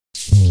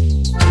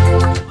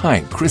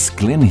Hi, Chris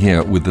Glynn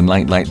here with the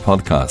Nightlight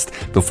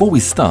Podcast. Before we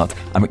start,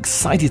 I'm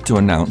excited to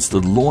announce the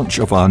launch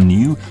of our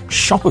new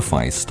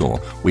Shopify store,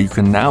 where you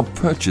can now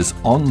purchase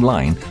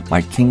online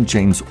my King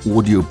James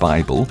Audio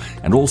Bible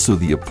and also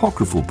the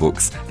apocryphal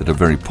books that are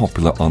very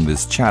popular on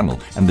this channel.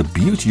 And the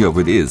beauty of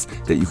it is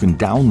that you can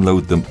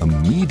download them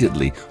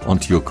immediately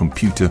onto your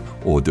computer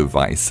or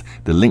device.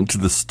 The link to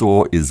the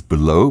store is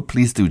below.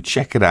 Please do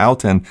check it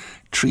out and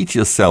treat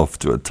yourself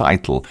to a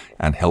title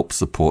and help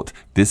support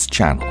this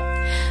channel.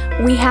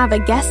 We have a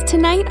guest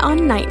tonight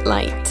on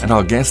Nightlight. And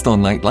our guest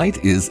on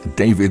Nightlight is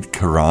David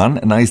Karan.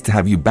 Nice to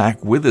have you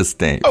back with us,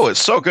 Dave. Oh,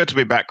 it's so good to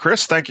be back,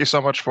 Chris. Thank you so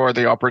much for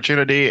the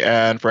opportunity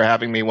and for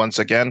having me once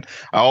again.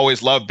 I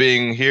always love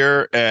being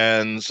here,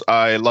 and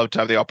I love to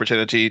have the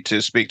opportunity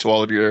to speak to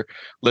all of your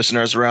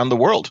listeners around the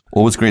world.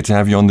 Always great to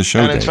have you on the show,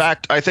 And Dave. in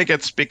fact, I think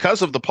it's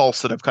because of the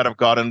pulse that I've kind of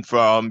gotten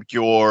from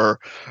your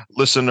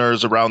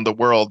listeners around the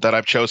world that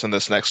I've chosen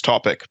this next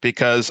topic,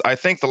 because I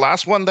think the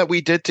last one that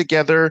we did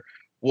together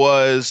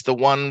was the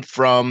one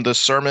from the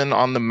Sermon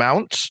on the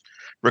Mount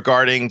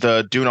regarding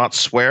the do not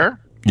swear.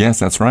 Yes,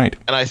 that's right.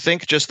 And I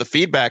think just the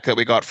feedback that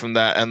we got from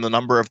that and the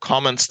number of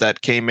comments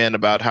that came in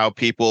about how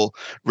people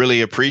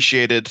really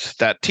appreciated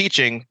that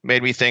teaching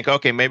made me think,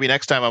 okay, maybe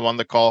next time I'm on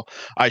the call,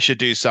 I should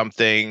do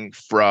something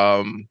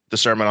from the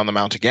Sermon on the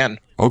Mount again.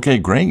 Okay,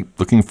 great.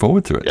 Looking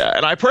forward to it. Yeah,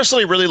 and I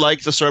personally really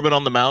like the Sermon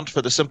on the Mount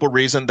for the simple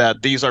reason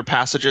that these are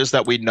passages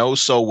that we know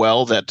so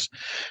well that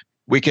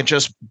we can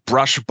just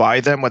brush by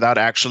them without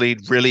actually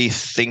really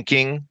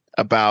thinking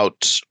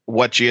about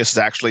what Jesus is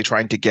actually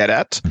trying to get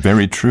at.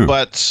 Very true.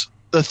 But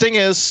the thing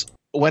is,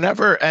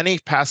 whenever any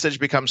passage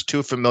becomes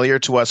too familiar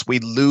to us, we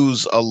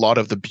lose a lot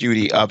of the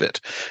beauty of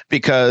it.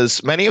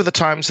 Because many of the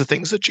times, the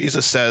things that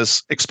Jesus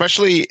says,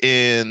 especially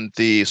in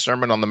the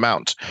Sermon on the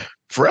Mount,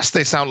 for us,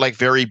 they sound like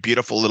very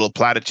beautiful little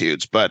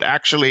platitudes. But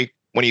actually,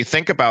 when you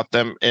think about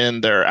them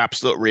in their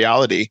absolute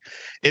reality,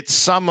 it's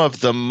some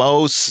of the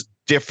most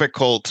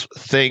difficult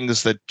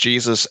things that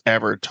Jesus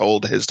ever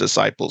told his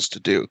disciples to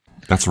do.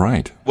 That's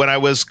right. When I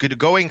was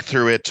going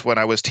through it, when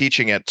I was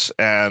teaching it,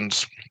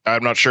 and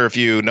I'm not sure if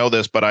you know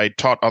this, but I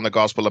taught on the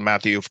Gospel of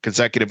Matthew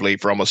consecutively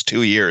for almost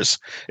 2 years.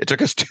 It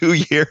took us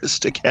 2 years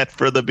to get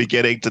from the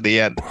beginning to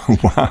the end.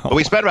 Wow. But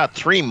we spent about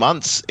 3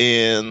 months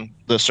in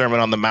the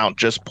Sermon on the Mount,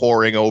 just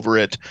poring over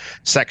it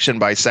section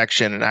by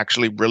section and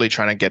actually really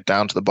trying to get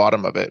down to the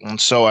bottom of it. And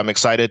so I'm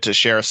excited to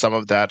share some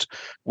of that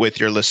with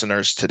your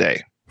listeners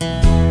today.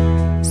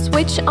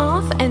 Switch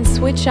off and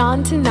switch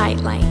on to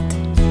Nightlight.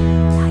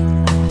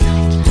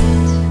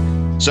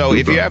 So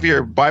if you have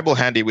your Bible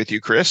handy with you,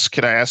 Chris,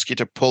 can I ask you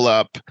to pull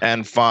up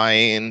and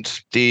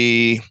find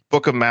the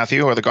book of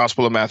Matthew or the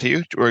Gospel of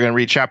Matthew? We're going to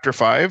read chapter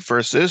 5,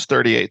 verses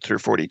 38 through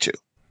 42.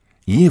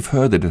 Ye have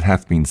heard that it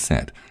hath been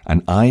said,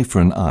 An eye for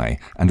an eye,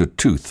 and a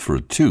tooth for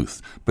a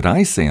tooth. But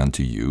I say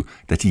unto you,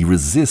 that ye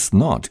resist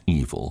not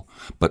evil.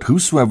 But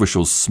whosoever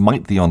shall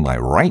smite thee on thy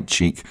right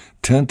cheek,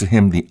 turn to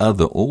him the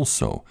other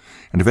also.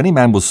 And if any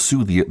man will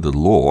sue thee at the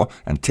law,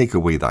 and take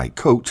away thy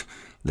coat,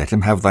 let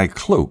him have thy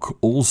cloak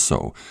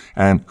also.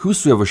 And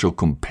whosoever shall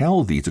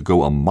compel thee to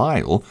go a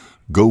mile,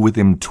 go with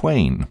him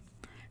twain.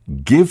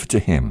 Give to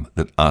him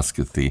that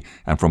asketh thee,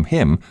 and from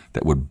him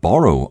that would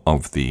borrow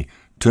of thee,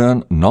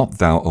 turn not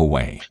thou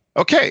away.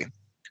 Okay,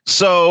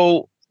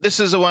 so this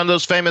is one of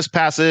those famous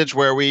passages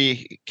where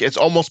it's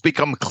almost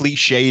become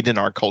cliched in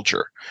our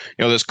culture.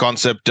 You know, this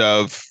concept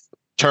of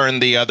turn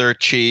the other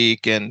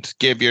cheek and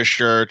give your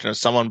shirt, and if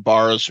someone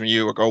borrows from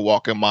you, or go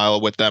walk a mile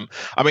with them.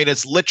 I mean,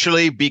 it's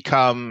literally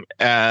become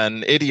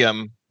an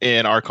idiom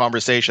in our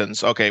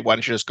conversations. Okay, why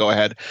don't you just go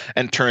ahead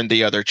and turn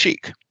the other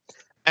cheek?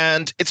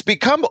 And it's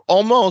become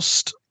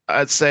almost,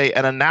 I'd say,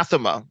 an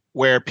anathema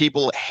where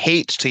people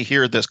hate to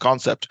hear this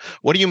concept.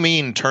 What do you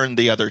mean turn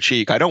the other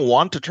cheek? I don't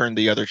want to turn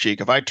the other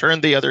cheek. If I turn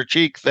the other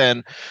cheek,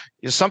 then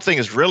something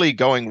is really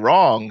going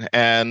wrong.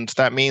 And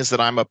that means that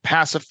I'm a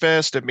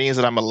pacifist. It means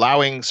that I'm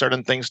allowing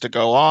certain things to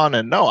go on.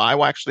 And no,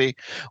 I actually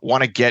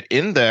want to get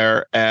in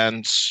there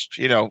and,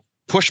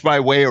 push my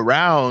way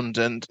around.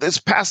 And this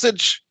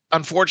passage,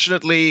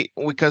 unfortunately,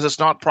 because it's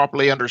not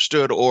properly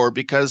understood, or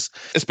because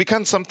it's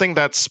become something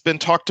that's been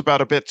talked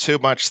about a bit too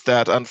much,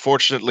 that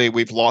unfortunately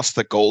we've lost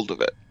the gold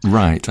of it.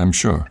 Right, I'm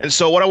sure. And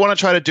so what I want to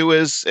try to do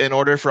is, in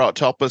order to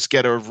help us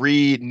get a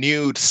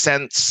renewed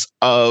sense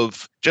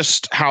of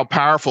just how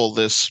powerful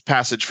this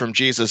passage from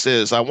Jesus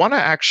is, I want to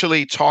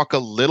actually talk a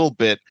little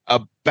bit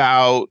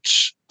about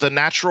the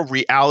natural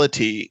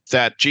reality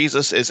that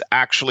Jesus is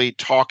actually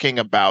talking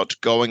about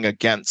going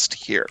against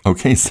here.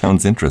 Okay,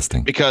 sounds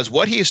interesting. Because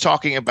what he's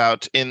talking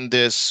about in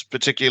this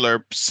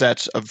particular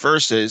set of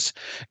verses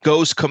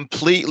goes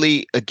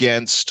completely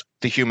against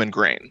the human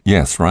grain.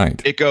 Yes,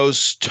 right. It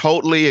goes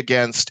totally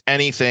against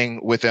anything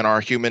within our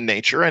human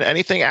nature, and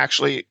anything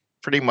actually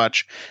pretty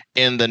much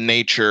in the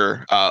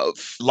nature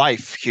of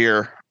life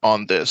here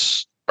on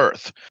this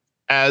earth.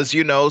 As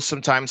you know,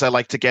 sometimes I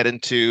like to get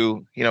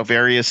into,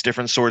 various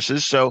different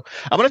sources. So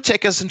I'm going to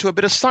take us into a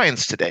bit of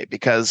science today,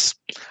 because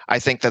I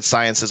think that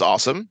science is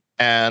awesome.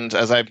 And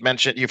as I've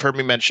mentioned, you've heard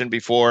me mention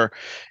before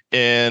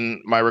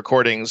in my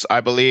recordings, I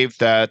believe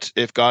that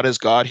if God is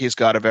God, he's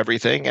God of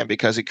everything. And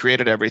because he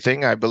created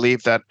everything, I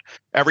believe that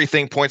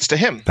everything points to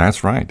him.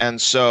 That's right.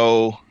 And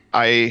so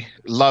I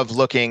love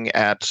looking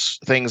at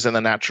things in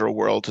the natural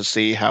world to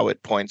see how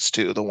it points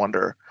to the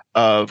wonder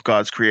of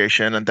God's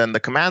creation and then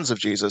the commands of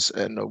Jesus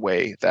in a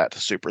way that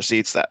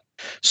supersedes that.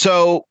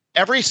 So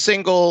every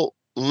single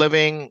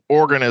living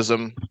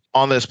organism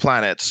on this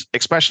planet,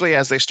 especially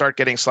as they start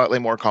getting slightly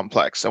more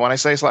complex. And when I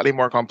say slightly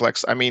more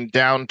complex, I mean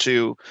down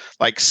to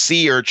like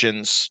sea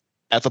urchins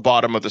at the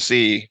bottom of the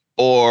sea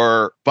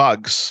or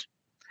bugs.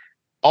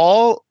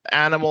 All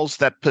animals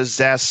that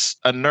possess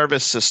a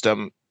nervous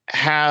system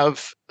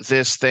have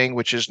this thing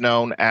which is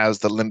known as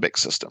the limbic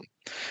system.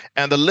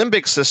 And the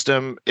limbic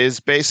system is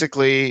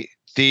basically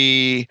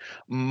the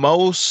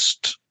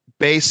most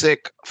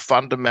basic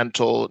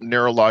fundamental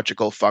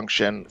neurological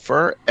function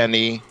for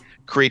any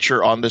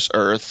creature on this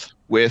earth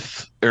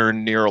with their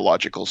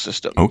neurological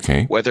system.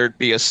 Okay. Whether it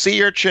be a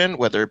sea urchin,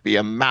 whether it be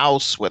a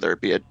mouse, whether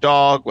it be a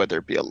dog, whether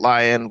it be a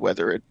lion,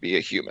 whether it be a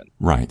human.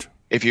 Right.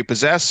 If you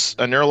possess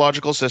a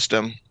neurological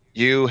system,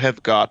 you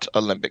have got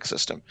a limbic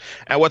system.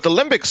 And what the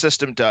limbic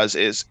system does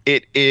is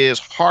it is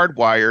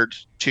hardwired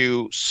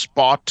to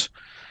spot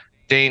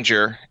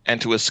danger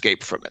and to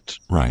escape from it.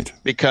 Right.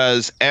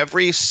 Because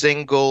every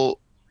single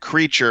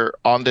creature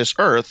on this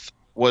earth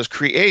was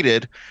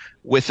created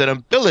with an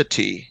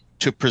ability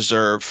to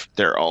preserve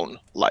their own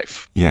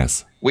life.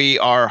 Yes. We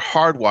are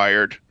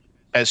hardwired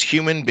as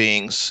human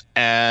beings,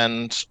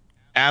 and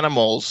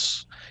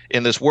animals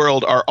in this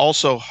world are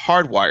also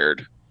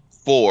hardwired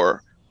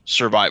for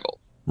survival.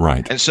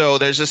 Right. And so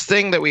there's this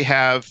thing that we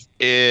have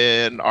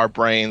in our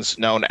brains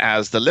known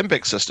as the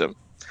limbic system.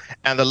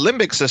 And the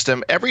limbic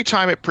system, every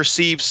time it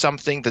perceives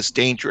something that's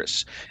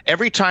dangerous,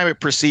 every time it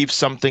perceives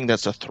something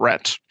that's a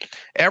threat,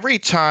 every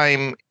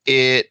time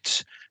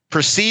it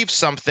perceives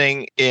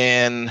something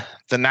in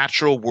the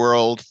natural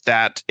world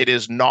that it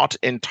is not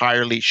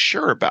entirely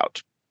sure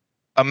about,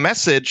 a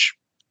message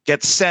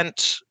gets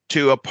sent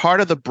to a part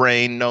of the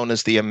brain known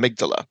as the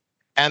amygdala.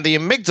 And the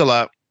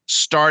amygdala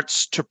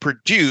starts to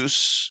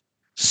produce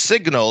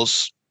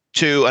signals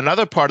to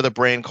another part of the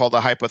brain called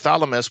the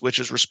hypothalamus, which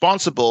is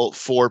responsible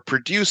for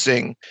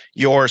producing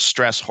your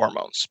stress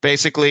hormones,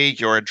 basically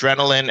your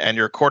adrenaline and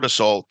your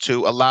cortisol,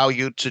 to allow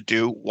you to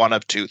do one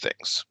of two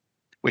things,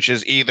 which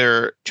is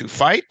either to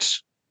fight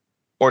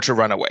or to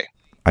run away.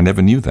 I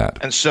never knew that.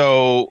 And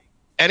so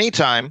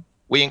anytime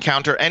we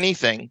encounter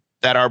anything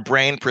that our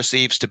brain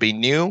perceives to be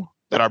new,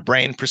 that our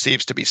brain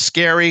perceives to be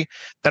scary,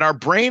 that our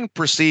brain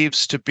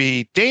perceives to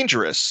be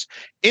dangerous,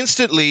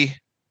 instantly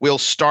we'll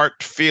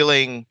start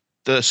feeling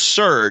the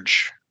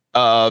surge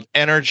of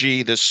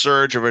energy, the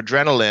surge of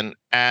adrenaline,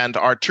 and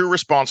our two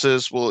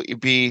responses will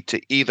be to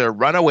either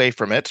run away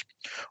from it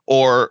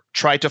or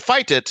try to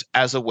fight it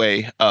as a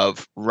way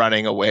of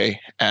running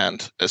away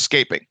and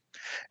escaping.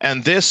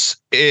 And this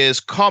is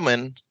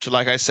common to,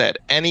 like I said,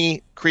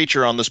 any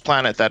creature on this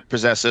planet that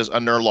possesses a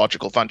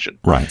neurological function.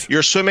 Right.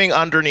 You're swimming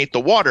underneath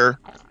the water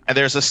and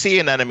there's a sea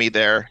anemone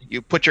there.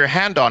 You put your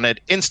hand on it,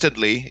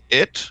 instantly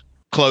it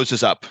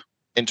closes up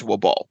into a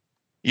ball.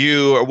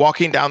 You are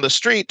walking down the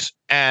street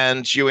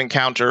and you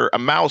encounter a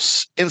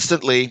mouse,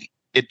 instantly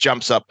it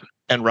jumps up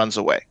and runs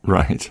away.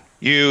 Right.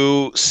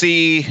 You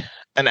see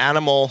an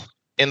animal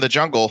in the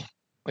jungle,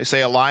 they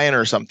say a lion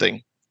or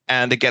something,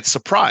 and it gets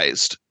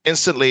surprised.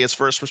 Instantly, its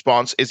first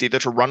response is either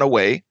to run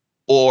away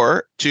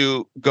or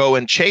to go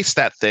and chase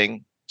that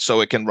thing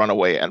so it can run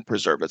away and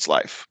preserve its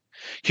life.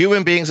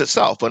 Human beings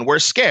itself, when we're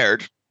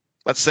scared,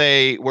 let's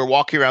say we're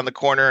walking around the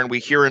corner and we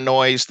hear a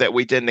noise that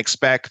we didn't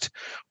expect,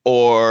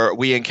 or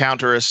we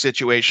encounter a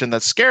situation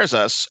that scares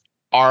us,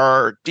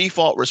 our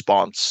default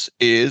response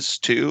is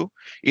to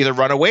either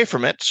run away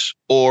from it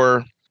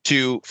or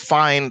to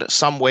find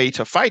some way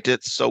to fight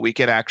it so we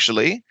can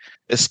actually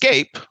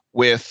escape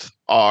with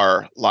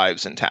our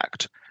lives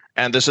intact.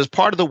 And this is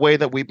part of the way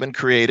that we've been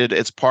created.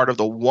 It's part of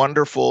the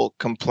wonderful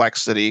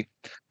complexity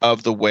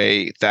of the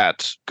way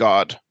that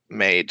God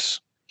made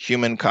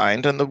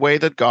humankind and the way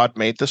that God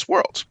made this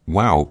world.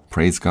 Wow,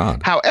 praise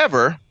God.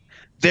 However,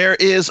 there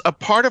is a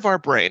part of our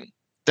brain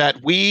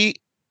that we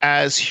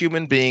as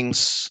human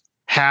beings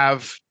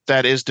have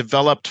that is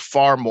developed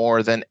far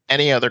more than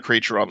any other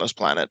creature on this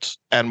planet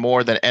and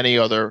more than any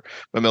other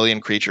mammalian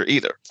creature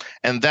either.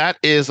 And that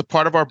is a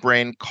part of our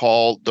brain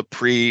called the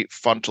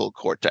prefrontal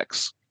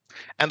cortex.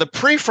 And the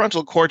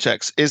prefrontal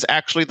cortex is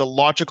actually the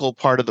logical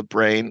part of the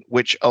brain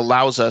which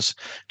allows us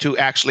to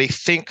actually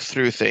think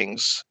through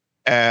things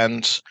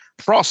and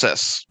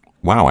process.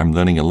 Wow, I'm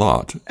learning a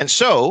lot. And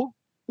so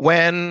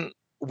when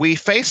we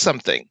face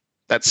something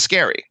that's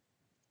scary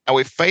and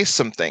we face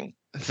something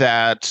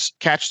that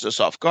catches us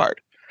off guard,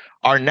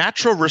 our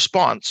natural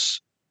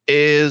response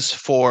is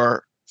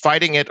for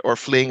fighting it or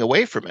fleeing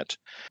away from it.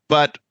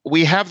 But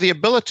we have the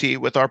ability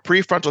with our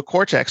prefrontal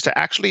cortex to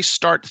actually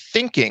start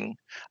thinking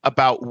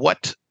about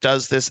what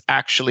does this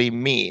actually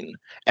mean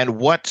and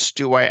what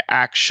do I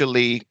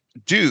actually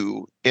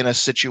do in a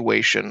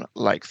situation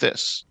like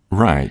this.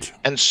 Right.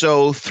 And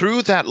so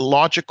through that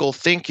logical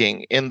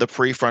thinking in the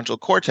prefrontal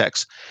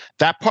cortex,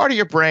 that part of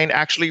your brain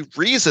actually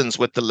reasons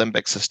with the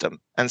limbic system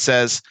and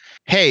says,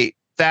 hey,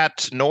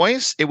 that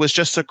noise, it was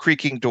just a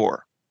creaking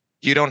door.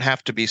 You don't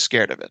have to be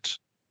scared of it.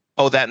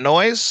 Oh, that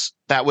noise,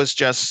 that was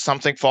just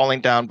something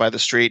falling down by the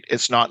street.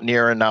 It's not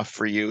near enough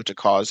for you to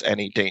cause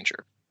any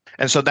danger.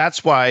 And so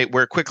that's why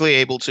we're quickly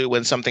able to,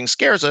 when something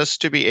scares us,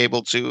 to be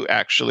able to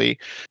actually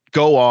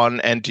go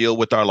on and deal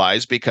with our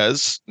lives,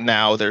 because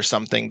now there's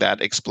something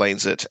that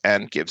explains it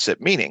and gives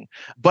it meaning.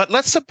 But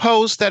let's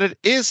suppose that it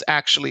is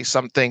actually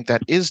something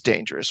that is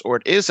dangerous, or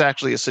it is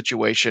actually a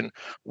situation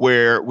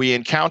where we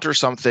encounter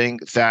something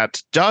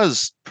that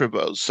does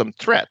pose some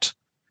threat.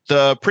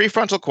 The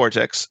prefrontal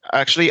cortex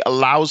actually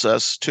allows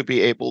us to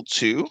be able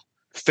to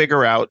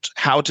figure out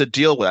how to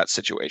deal with that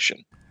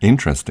situation.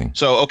 Interesting.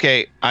 So,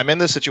 okay, I'm in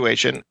this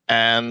situation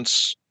and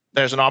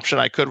there's an option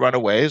I could run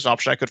away, there's an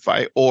option I could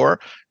fight, or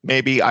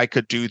maybe I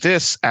could do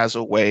this as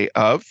a way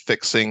of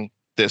fixing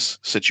this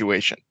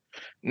situation.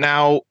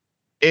 Now,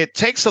 it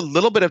takes a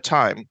little bit of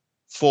time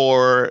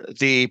for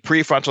the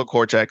prefrontal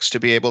cortex to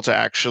be able to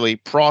actually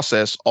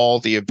process all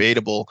the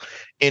available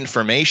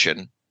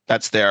information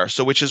that's there.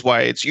 So which is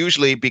why it's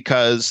usually,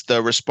 because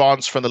the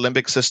response from the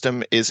limbic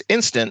system is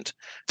instant,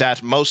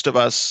 that most of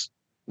us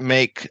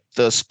make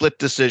the split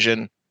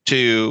decision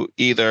to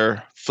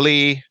either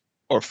flee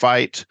or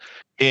fight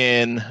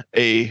in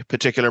a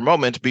particular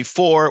moment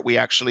before we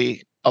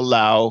actually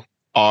allow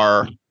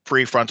our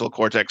prefrontal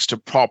cortex to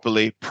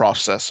properly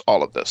process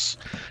all of this.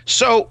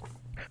 So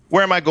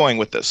where am I going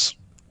with this?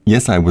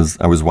 Yes, I was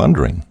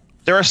wondering.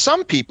 There are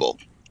some people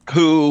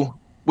who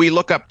we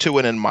look up to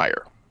and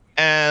admire.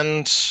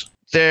 And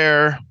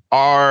there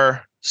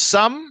are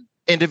some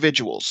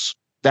individuals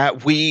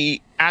that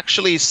we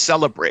actually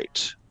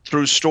celebrate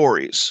through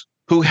stories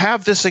who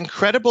have this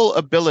incredible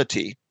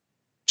ability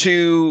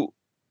to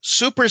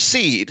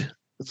supersede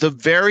the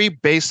very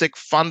basic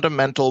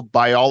fundamental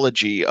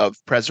biology of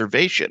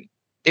preservation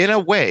in a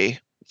way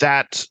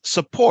that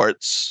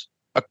supports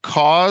a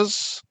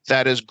cause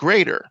that is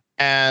greater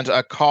and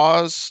a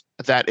cause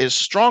that is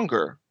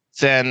stronger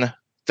than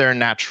their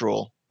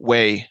natural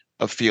way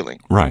of feeling.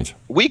 Right.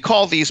 We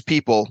call these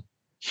people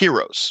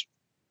heroes,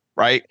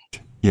 right?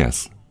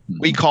 Yes.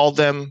 We call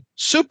them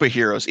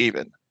superheroes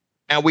even,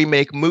 and we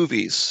make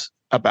movies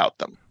about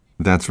them.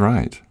 That's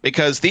right.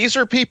 Because these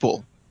are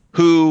people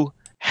who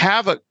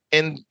have an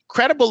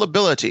incredible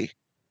ability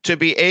to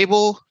be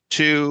able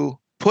to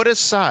put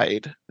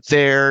aside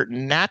their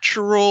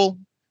natural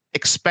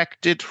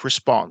expected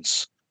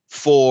response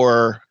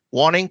for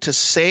wanting to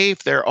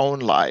save their own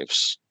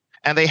lives.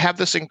 And they have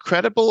this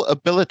incredible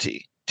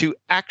ability to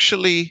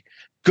actually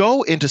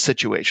go into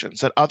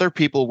situations that other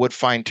people would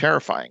find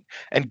terrifying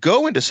and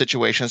go into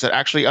situations that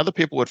actually other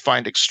people would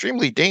find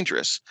extremely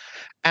dangerous.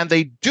 And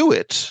they do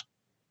it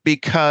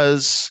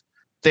because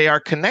they are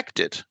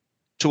connected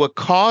to a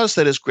cause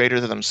that is greater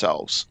than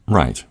themselves.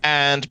 Right.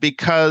 And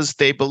because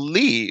they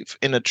believe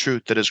in a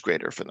truth that is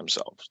greater for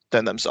themselves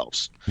than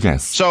themselves.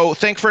 Yes. So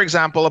think, for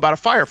example, about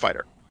a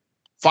firefighter.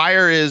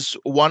 Fire is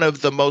one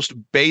of the most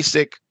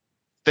basic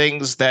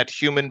things that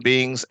human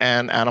beings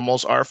and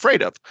animals are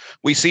afraid of.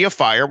 We see a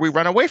fire, we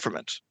run away from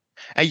it.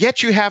 And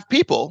yet you have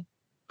people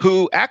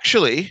who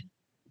actually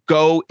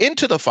go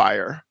into the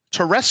fire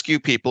to rescue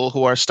people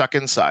who are stuck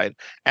inside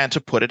and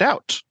to put it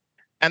out.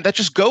 And that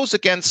just goes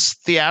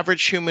against the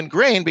average human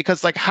brain,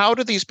 because like, how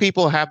do these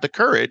people have the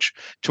courage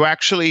to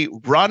actually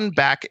run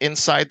back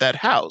inside that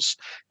house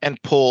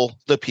and pull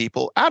the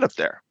people out of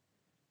there?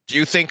 Do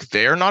you think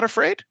they're not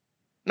afraid?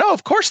 No,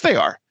 of course they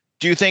are.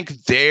 Do you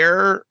think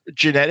their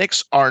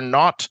genetics are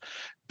not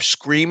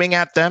screaming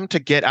at them to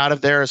get out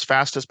of there as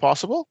fast as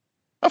possible?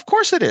 Of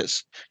course it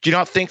is. Do you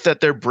not think that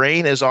their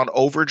brain is on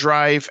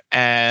overdrive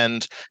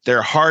and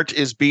their heart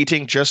is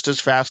beating just as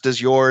fast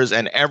as yours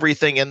and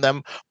everything in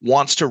them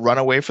wants to run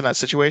away from that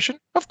situation?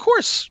 Of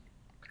course.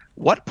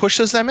 What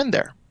pushes them in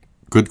there?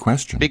 Good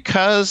question.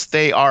 Because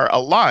they are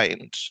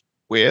aligned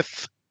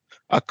with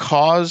a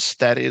cause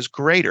that is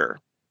greater.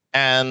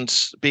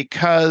 And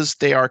because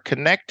they are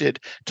connected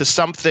to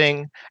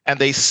something and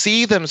they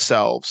see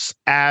themselves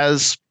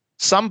as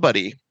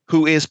somebody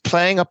who is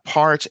playing a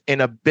part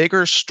in a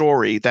bigger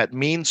story that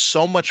means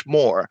so much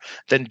more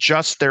than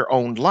just their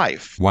own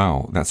life.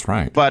 Wow, that's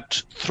right.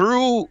 But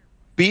through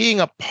being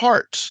a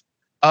part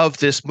of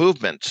this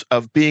movement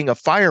of being a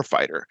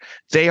firefighter,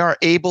 they are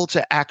able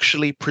to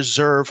actually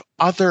preserve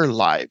other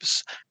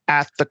lives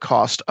at the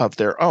cost of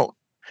their own.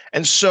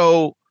 And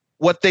so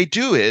what they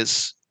do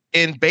is,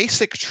 in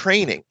basic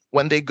training,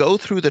 when they go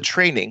through the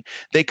training,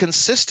 they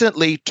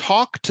consistently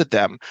talk to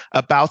them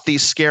about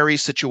these scary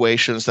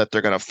situations that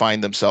they're going to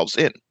find themselves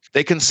in.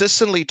 They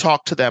consistently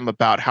talk to them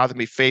about how to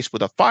be faced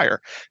with a fire.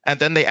 And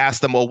then they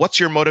ask them, well, what's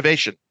your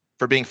motivation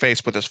for being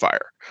faced with this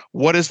fire?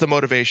 What is the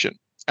motivation?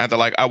 And they're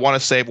like, I want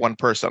to save one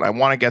person. I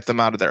want to get them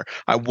out of there.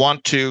 I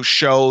want to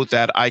show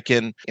that I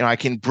can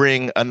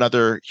bring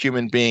another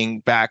human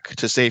being back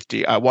to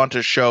safety. I want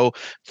to show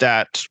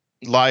that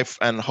life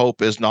and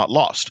hope is not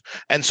lost.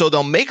 And so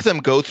they'll make them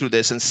go through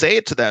this and say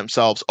it to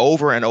themselves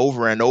over and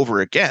over and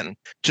over again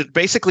to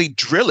basically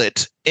drill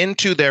it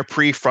into their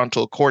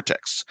prefrontal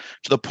cortex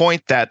to the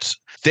point that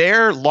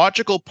their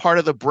logical part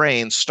of the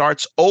brain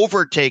starts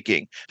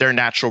overtaking their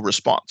natural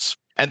response.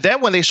 And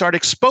then when they start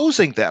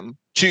exposing them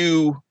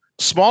to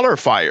smaller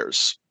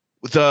fires,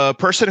 the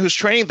person who's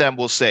training them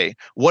will say,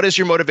 what is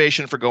your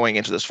motivation for going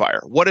into this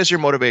fire? What is your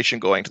motivation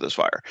going to this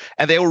fire?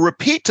 And they will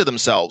repeat to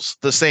themselves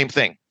the same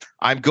thing.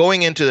 I'm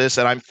going into this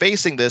and I'm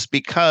facing this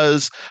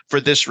because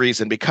for this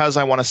reason, because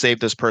I want to save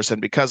this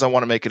person, because I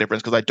want to make a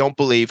difference, because I don't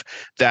believe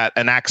that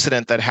an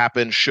accident that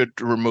happened should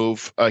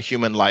remove a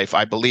human life.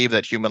 I believe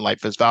that human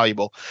life is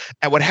valuable.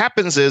 And what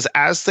happens is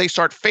as they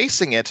start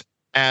facing it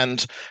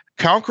and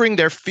conquering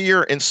their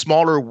fear in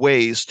smaller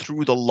ways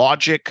through the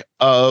logic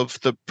of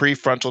the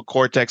prefrontal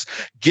cortex,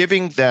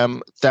 giving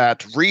them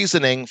that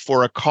reasoning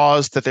for a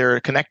cause that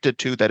they're connected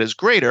to that is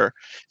greater,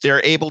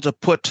 they're able to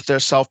put their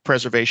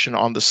self-preservation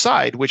on the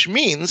side, which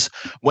means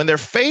when they're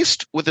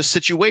faced with a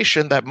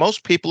situation that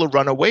most people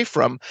run away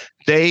from,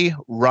 they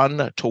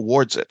run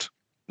towards it.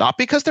 Not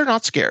because they're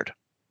not scared,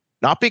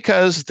 not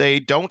because they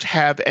don't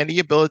have any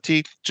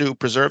ability to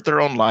preserve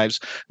their own lives,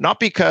 not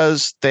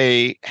because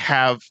they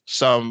have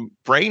some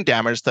brain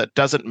damage that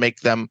doesn't make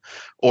them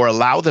or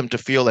allow them to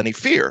feel any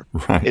fear.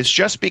 Right. It's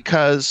just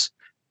because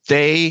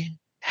they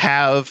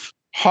have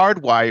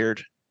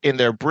hardwired in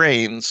their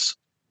brains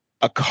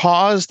a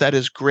cause that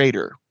is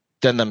greater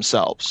than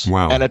themselves.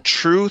 Wow. And a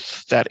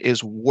truth that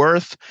is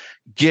worth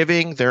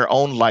giving their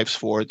own lives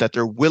for, that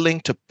they're willing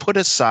to put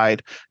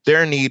aside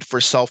their need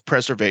for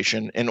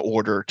self-preservation in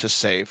order to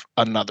save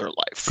another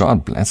life.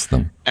 God bless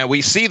them. And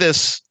we see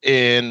this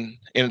in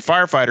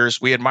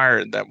firefighters. We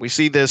admire them. We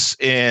see this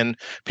in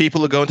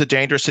people who go into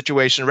dangerous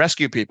situations,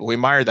 rescue people. We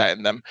admire that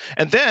in them.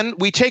 And then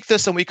we take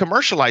this and we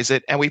commercialize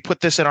it and we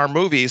put this in our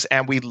movies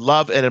and we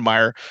love and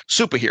admire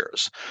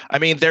superheroes. I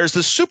mean, there's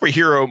this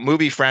superhero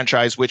movie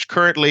franchise, which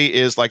currently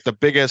is like the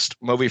biggest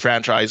movie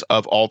franchise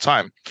of all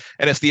time.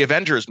 And it's the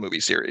Avengers movie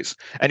series.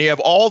 And you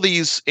have all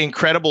these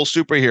incredible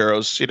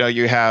superheroes. You know,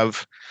 you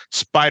have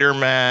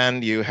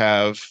Spider-Man, you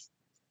have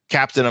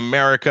Captain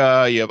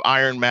America, you have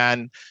Iron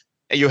Man.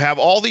 You have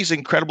all these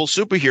incredible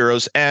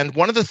superheroes, and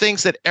one of the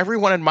things that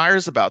everyone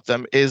admires about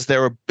them is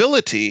their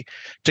ability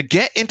to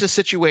get into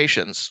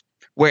situations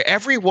where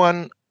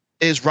everyone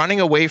is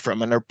running away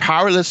from and they're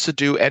powerless to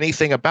do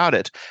anything about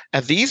it.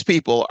 And these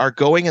people are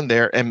going in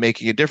there and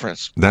making a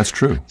difference. That's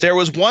true. There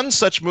was one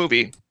such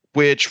movie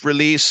which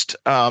released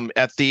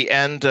at the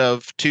end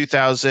of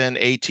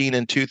 2018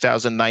 and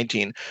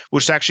 2019,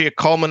 which is actually a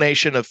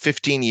culmination of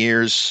 15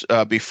 years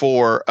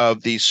before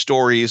of these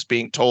stories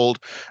being told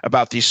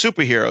about these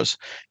superheroes.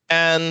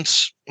 And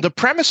the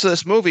premise of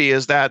this movie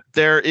is that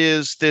there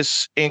is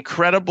this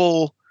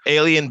incredible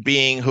alien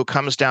being who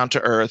comes down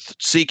to Earth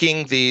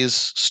seeking these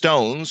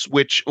stones,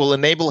 which will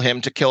enable him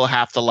to kill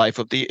half the life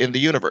in the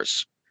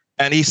universe.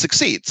 And he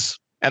succeeds.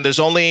 And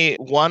there's only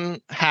one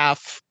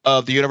half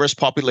of the universe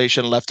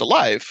population left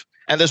alive.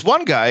 And there's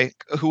one guy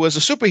who was a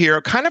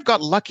superhero, kind of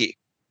got lucky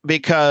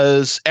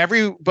because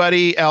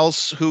everybody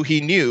else who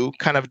he knew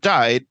kind of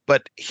died,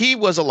 but he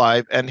was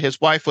alive and his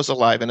wife was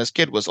alive and his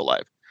kid was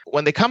alive.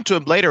 When they come to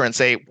him later and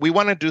say, we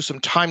want to do some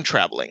time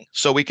traveling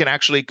so we can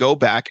actually go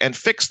back and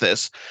fix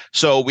this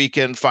so we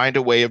can find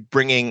a way of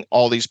bringing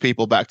all these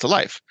people back to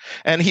life.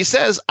 And he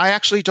says, I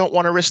actually don't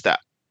want to risk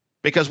that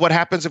because what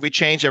happens if we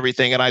change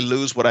everything and I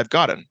lose what I've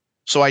gotten?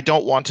 So I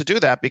don't want to do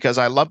that because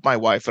I love my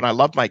wife and I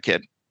love my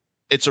kid.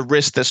 It's a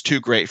risk that's too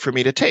great for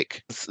me to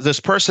take. This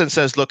person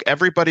says, look,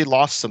 everybody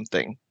lost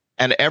something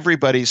and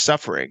everybody's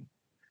suffering.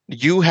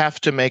 You have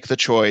to make the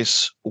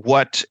choice.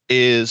 What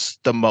is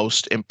the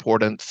most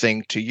important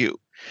thing to you?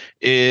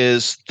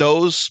 Is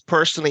those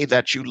personally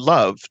that you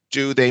love,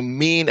 do they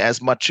mean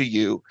as much to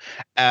you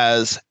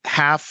as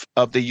half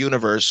of the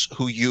universe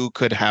who you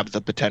could have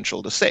the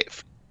potential to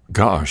save?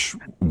 Gosh,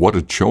 what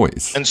a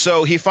choice. And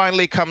so he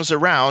finally comes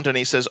around and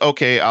he says,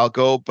 okay, I'll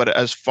go, but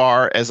as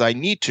far as I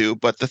need to.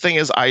 But the thing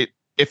is,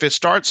 if it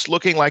starts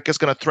looking like it's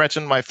going to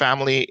threaten my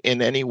family in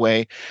any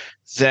way,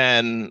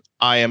 then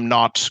I am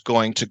not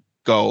going to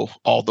go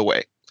all the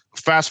way.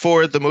 Fast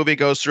forward, the movie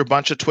goes through a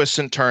bunch of twists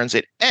and turns.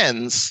 It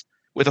ends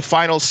with a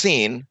final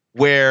scene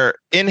where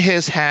in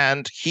his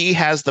hand, he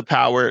has the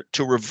power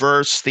to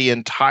reverse the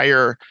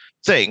entire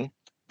thing,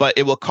 but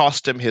it will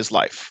cost him his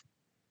life.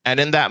 And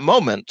in that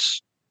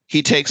moment,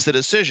 he takes the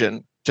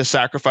decision to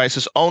sacrifice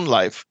his own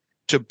life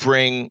to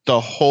bring the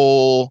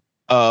whole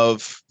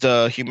of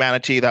the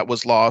humanity that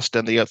was lost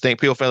and the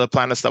people from the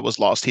planets that was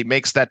lost. He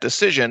makes that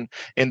decision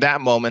in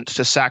that moment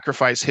to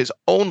sacrifice his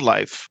own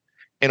life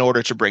in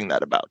order to bring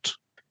that about.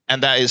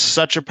 And that is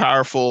such a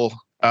powerful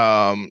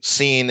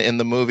scene in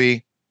the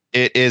movie.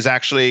 It is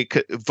actually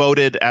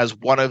voted as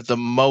one of the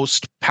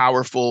most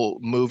powerful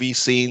movie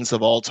scenes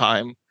of all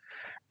time.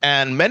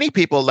 And many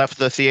people left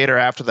the theater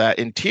after that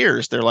in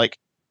tears. They're like,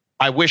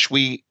 I wish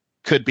we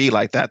could be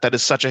like that. That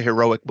is such a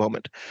heroic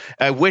moment.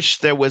 I wish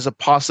there was a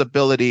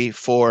possibility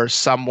for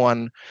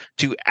someone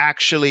to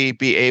actually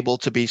be able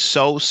to be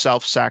so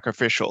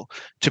self-sacrificial,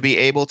 to be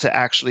able to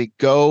actually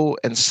go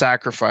and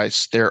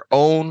sacrifice their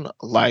own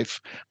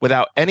life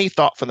without any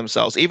thought for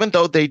themselves, even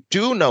though they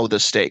do know the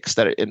stakes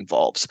that it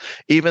involves,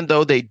 even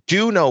though they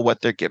do know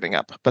what they're giving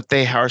up, but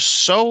they are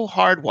so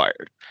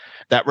hardwired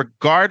that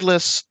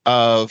regardless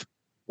of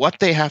what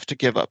they have to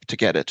give up to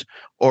get it,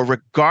 or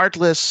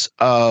regardless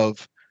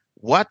of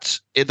what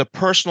the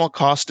personal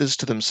cost is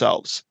to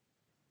themselves,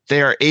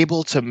 they are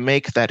able to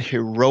make that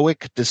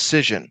heroic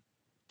decision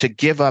to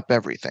give up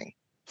everything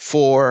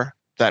for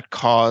that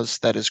cause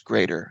that is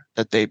greater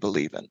that they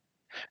believe in,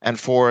 and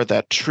for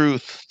that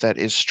truth that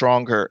is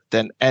stronger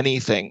than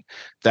anything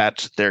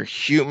that their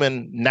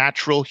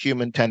natural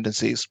human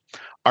tendencies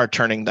are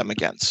turning them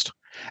against.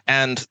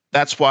 And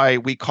that's why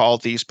we call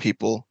these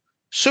people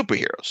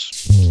superheroes.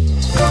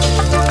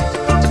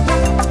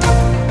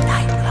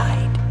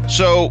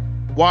 So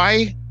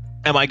why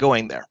am I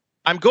going there?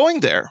 I'm going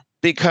there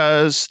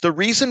because the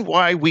reason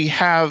why we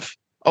have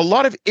a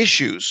lot of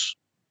issues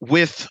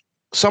with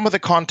some of the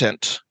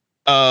content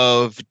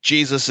of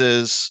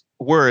Jesus's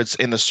words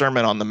in the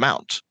Sermon on the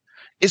Mount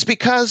is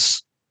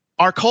because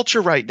our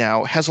culture right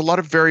now has a lot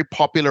of very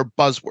popular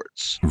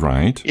buzzwords.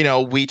 Right.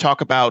 We talk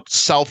about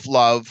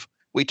self-love,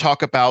 we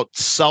talk about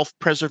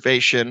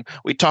self-preservation,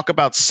 we talk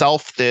about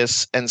self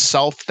this and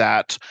self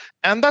that,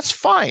 and that's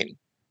fine,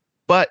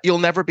 but you'll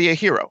never be a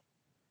hero.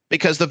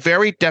 Because the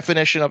very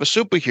definition of a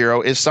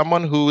superhero is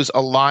someone who is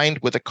aligned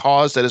with a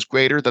cause that is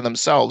greater than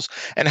themselves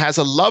and has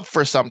a love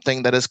for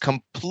something that is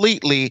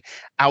completely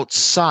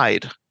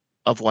outside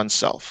of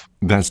oneself.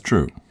 That's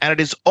true. And it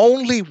is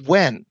only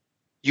when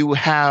you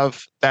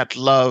have that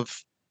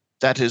love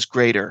that is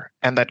greater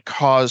and that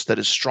cause that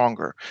is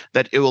stronger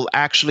that it will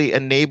actually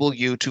enable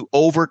you to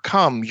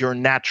overcome your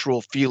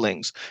natural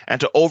feelings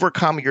and to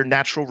overcome your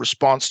natural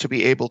response to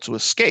be able to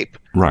escape.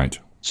 Right.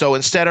 So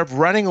instead of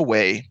running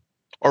away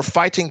or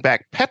fighting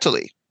back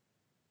pettily,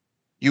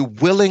 you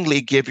willingly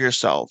give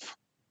yourself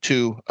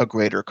to a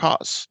greater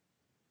cause.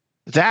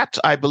 That,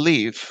 I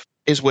believe,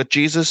 is what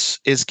Jesus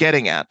is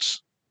getting at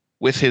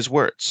with his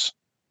words.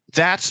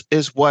 That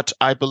is what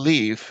I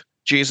believe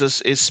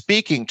Jesus is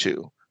speaking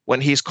to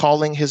when he's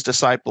calling his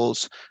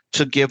disciples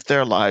to give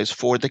their lives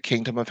for the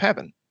kingdom of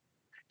heaven.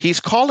 He's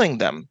calling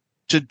them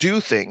to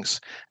do things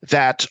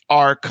that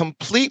are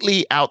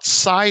completely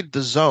outside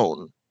the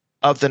zone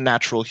of the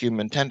natural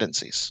human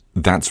tendencies.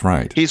 That's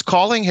right. He's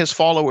calling his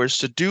followers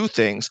to do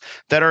things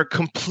that are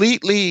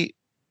completely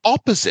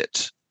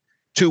opposite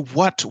to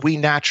what we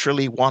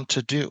naturally want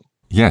to do.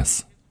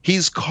 Yes.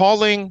 He's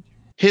calling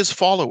his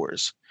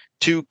followers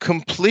to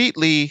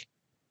completely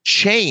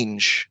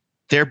change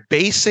their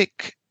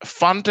basic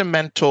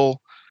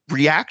fundamental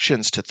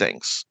reactions to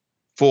things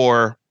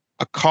for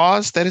a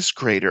cause that is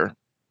greater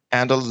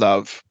and a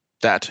love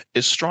that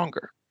is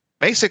stronger.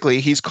 Basically,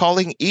 he's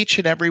calling each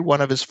and every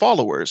one of his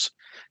followers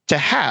to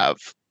have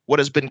what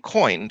has been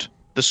coined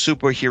the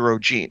superhero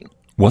gene.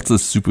 What's a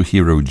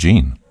superhero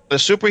gene? The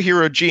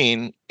superhero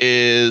gene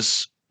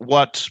is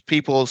what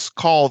people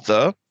call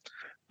the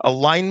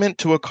alignment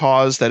to a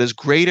cause that is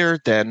greater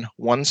than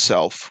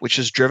oneself, which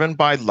is driven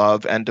by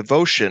love and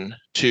devotion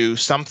to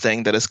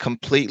something that is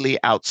completely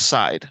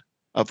outside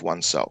of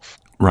oneself.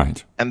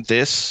 Right. And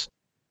this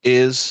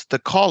is the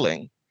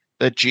calling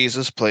that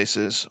Jesus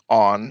places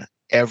on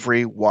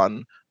every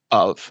one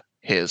of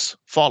his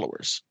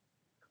followers.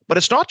 But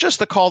it's not just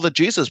the call that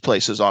Jesus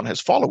places on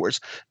his followers.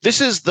 This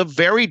is the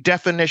very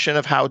definition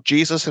of how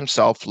Jesus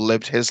himself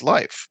lived his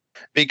life.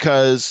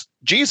 Because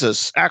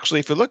Jesus, actually,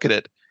 if you look at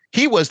it,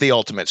 he was the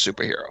ultimate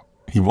superhero.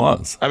 He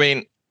was. I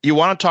mean, you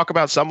want to talk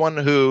about someone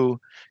who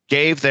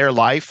gave their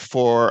life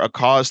for a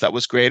cause that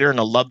was greater and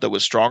a love that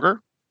was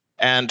stronger,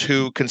 and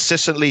who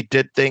consistently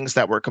did things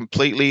that were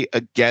completely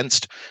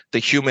against the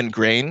human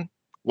grain.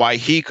 Why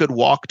he could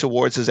walk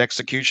towards his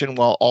execution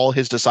while all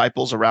his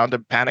disciples around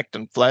him panicked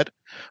and fled,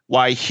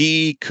 why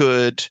he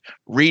could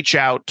reach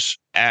out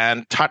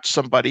and touch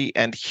somebody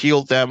and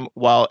heal them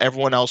while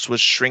everyone else was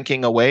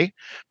shrinking away,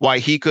 why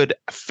he could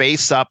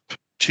face up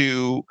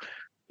to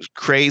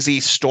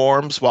crazy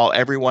storms while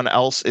everyone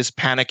else is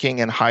panicking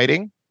and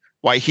hiding,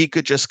 why he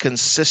could just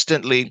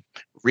consistently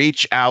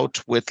reach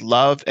out with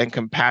love and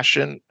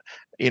compassion,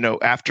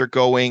 after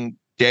going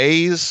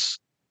days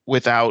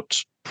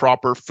without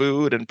proper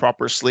food and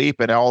proper sleep,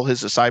 and all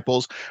his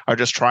disciples are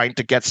just trying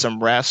to get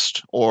some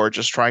rest or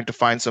just trying to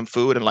find some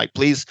food, and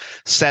please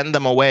send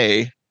them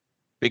away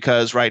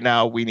because right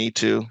now we need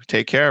to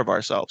take care of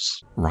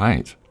ourselves.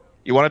 Right.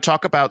 You want to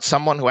talk about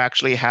someone who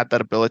actually had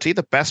that ability?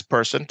 The best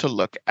person to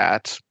look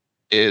at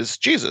is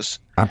Jesus.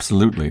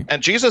 Absolutely.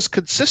 And Jesus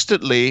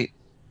consistently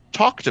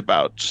talked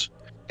about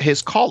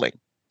his calling.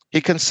 He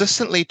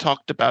consistently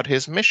talked about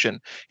his mission.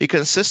 He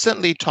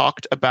consistently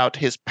talked about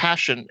his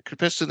passion,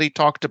 consistently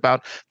talked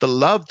about the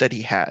love that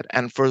he had,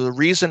 and for the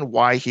reason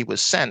why he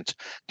was sent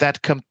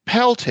that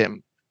compelled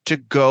him to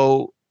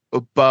go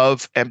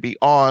above and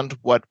beyond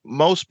what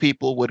most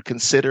people would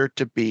consider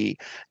to be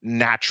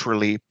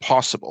naturally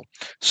possible.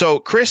 So,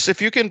 Chris,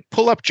 if you can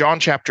pull up John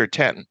chapter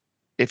 10,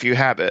 if you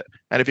have it,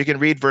 and if you can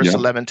read verse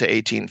 11 to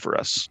 18 for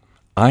us.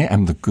 I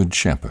am the good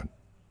shepherd.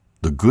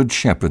 The good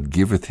shepherd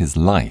giveth his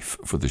life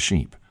for the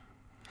sheep.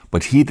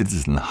 But he that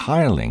is an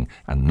hireling,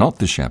 and not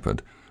the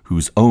shepherd,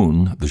 whose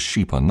own the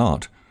sheep are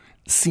not,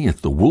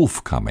 seeth the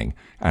wolf coming,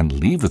 and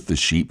leaveth the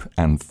sheep,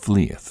 and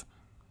fleeth.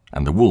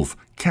 And the wolf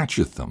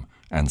catcheth them,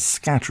 and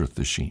scattereth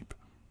the sheep.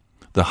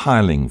 The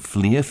hireling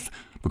fleeth,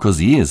 because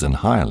he is an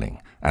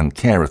hireling, and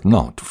careth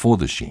not for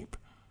the sheep.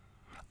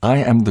 I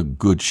am the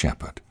good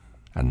shepherd,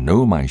 and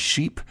know my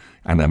sheep,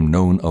 and am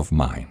known of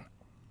mine.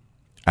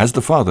 As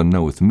the Father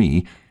knoweth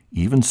me,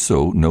 even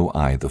so know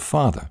I the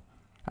Father,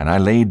 and I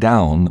lay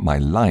down my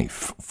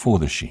life for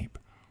the sheep.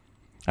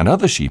 And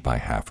other sheep I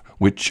have,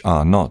 which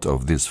are not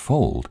of this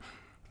fold,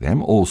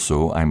 them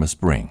also I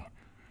must bring,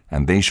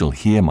 and they shall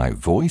hear my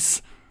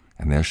voice,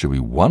 and there shall be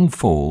one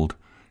fold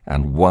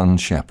and one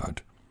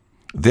shepherd.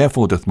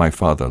 Therefore doth my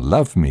Father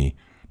love me,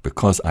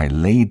 because I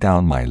lay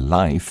down my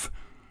life,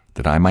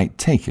 that I might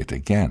take it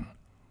again.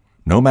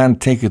 No man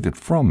taketh it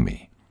from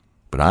me,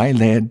 but I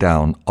lay it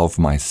down of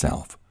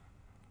myself.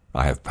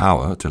 I have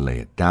power to lay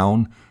it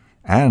down,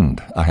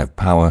 and I have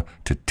power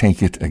to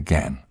take it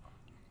again.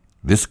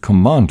 This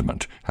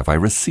commandment have I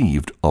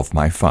received of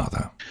my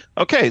Father.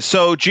 Okay,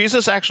 so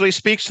Jesus actually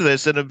speaks to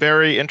this in a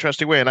very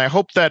interesting way, and I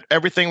hope that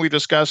everything we've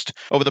discussed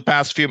over the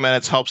past few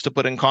minutes helps to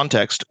put in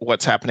context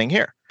what's happening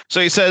here.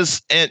 So he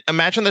says,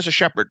 imagine there's a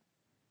shepherd,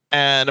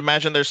 and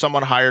imagine there's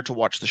someone hired to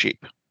watch the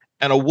sheep,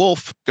 and a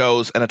wolf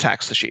goes and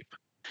attacks the sheep.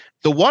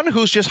 The one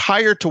who's just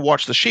hired to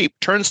watch the sheep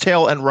turns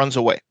tail and runs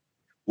away.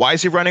 Why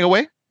is he running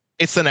away?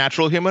 It's the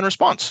natural human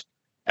response.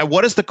 And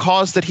what is the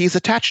cause that he's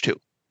attached to?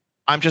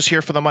 I'm just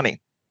here for the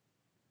money.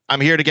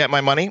 I'm here to get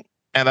my money,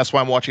 and that's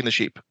why I'm watching the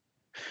sheep.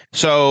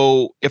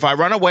 So if I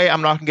run away,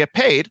 I'm not going to get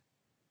paid.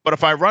 But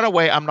if I run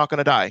away, I'm not going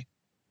to die.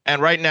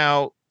 And right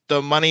now,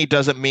 the money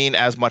doesn't mean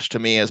as much to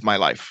me as my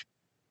life.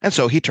 And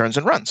so he turns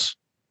and runs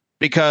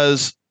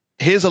because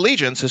his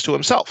allegiance is to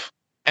himself.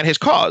 And his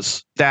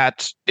cause,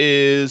 that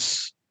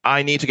is,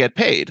 I need to get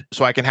paid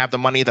so I can have the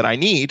money that I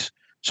need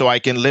so I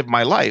can live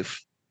my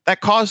life.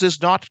 That cause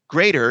is not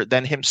greater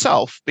than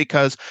himself,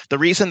 because the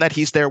reason that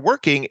he's there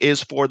working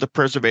is for the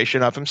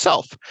preservation of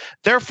himself.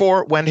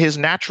 Therefore, when his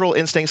natural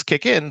instincts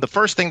kick in, the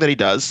first thing that he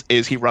does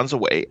is he runs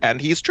away,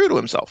 and he's true to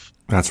himself.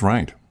 That's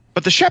right.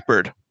 But the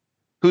shepherd,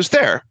 who's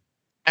there,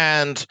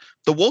 and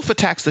the wolf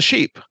attacks the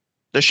sheep,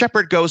 the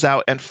shepherd goes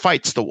out and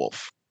fights the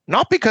wolf.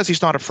 Not because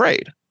he's not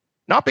afraid,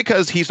 not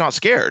because he's not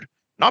scared,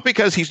 not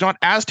because he's not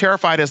as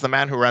terrified as the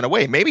man who ran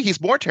away. Maybe he's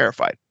more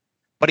terrified,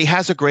 but he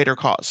has a greater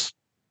cause.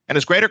 And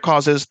his greater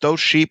cause is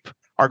those sheep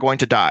are going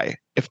to die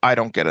if I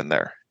don't get in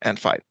there and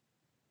fight.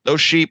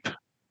 Those sheep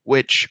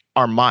which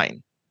are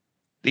mine.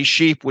 These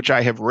sheep which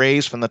I have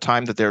raised from the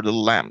time that they're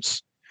little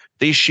lambs.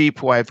 These sheep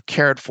who I have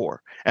cared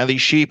for. And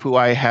these sheep who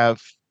I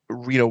have,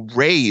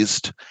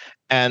 raised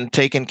and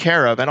taken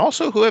care of. And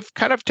also who have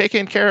kind of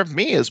taken care of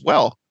me as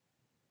well.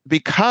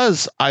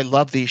 Because I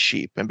love these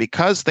sheep and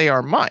because they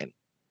are mine,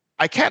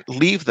 I can't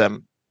leave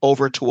them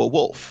over to a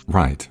wolf,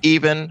 right?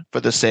 Even for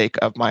the sake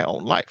of my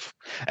own life.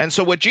 And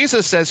so what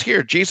Jesus says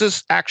here,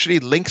 Jesus actually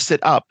links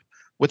it up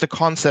with the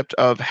concept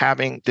of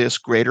having this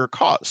greater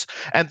cause.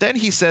 And then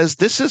he says,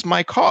 this is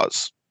my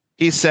cause.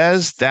 He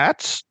says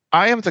that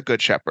I am the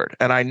good shepherd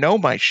and I know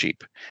my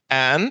sheep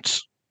and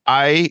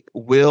I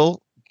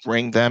will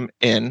bring them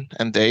in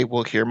and they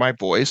will hear my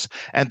voice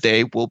and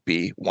they will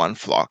be one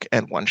flock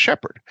and one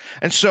shepherd.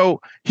 And so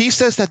he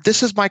says that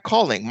this is my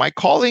calling. My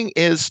calling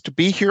is to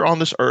be here on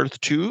this earth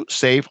to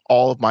save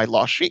all of my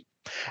lost sheep.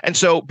 And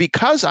so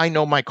because I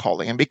know my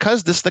calling and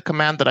because this is the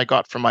command that I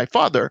got from my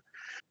Father,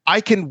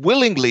 I can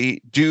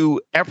willingly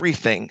do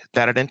everything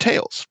that it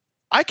entails.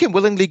 I can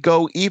willingly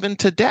go even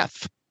to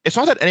death. It's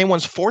not that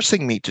anyone's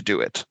forcing me to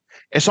do it.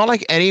 It's not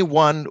like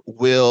anyone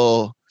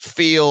will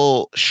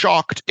feel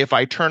shocked if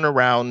I turn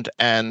around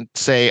and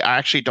say, I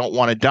actually don't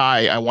want to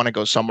die. I want to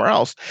go somewhere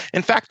else.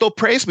 In fact, they'll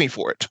praise me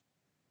for it.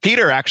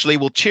 Peter actually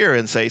will cheer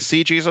and say,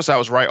 see, Jesus, I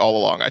was right all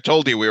along. I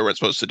told you we weren't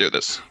supposed to do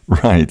this.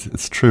 Right.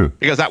 It's true.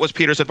 Because that was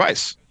Peter's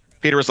advice.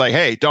 Peter was like,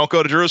 hey, don't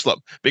go to Jerusalem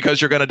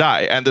because you're going to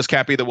die. And this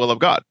can't be the will of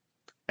God.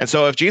 And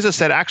so if Jesus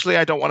said, actually,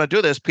 I don't want to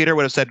do this, Peter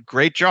would have said,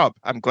 great job.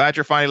 I'm glad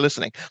you're finally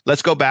listening.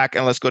 Let's go back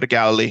and let's go to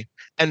Galilee.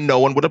 And no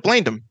one would have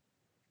blamed him.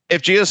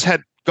 If Jesus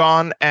had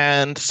gone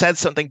and said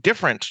something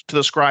different to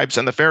the scribes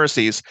and the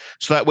Pharisees,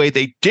 so that way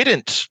they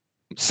didn't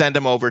send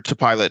him over to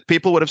Pilate,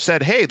 people would have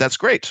said, hey, that's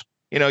great.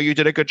 You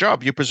did a good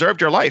job. You preserved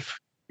your life.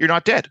 You're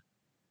not dead.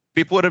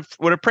 People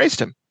would have praised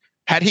him.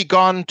 Had he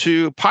gone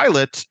to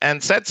Pilate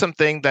and said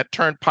something that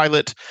turned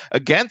Pilate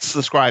against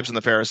the scribes and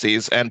the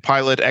Pharisees, and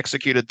Pilate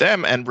executed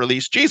them and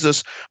released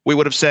Jesus, we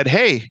would have said,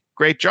 hey,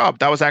 great job.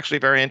 That was actually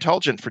very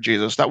intelligent for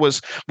Jesus.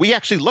 We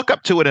actually look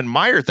up to it and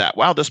admire that.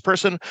 Wow, this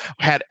person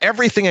had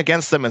everything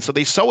against them. And so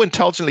they so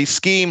intelligently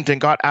schemed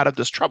and got out of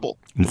this trouble.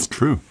 It's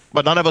true.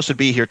 But none of us would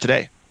be here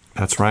today.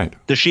 That's right.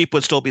 The sheep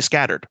would still be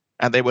scattered.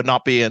 and they would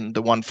not be in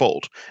the one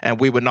fold, and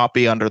we would not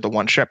be under the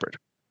one shepherd.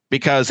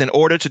 Because in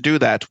order to do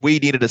that, we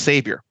needed a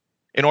savior.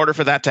 In order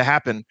for that to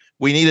happen,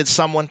 we needed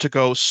someone to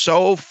go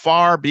so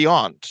far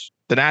beyond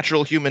the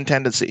natural human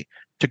tendency,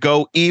 to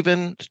go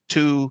even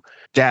to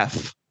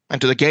death and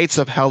to the gates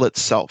of hell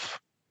itself,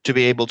 to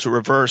be able to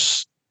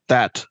reverse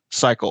that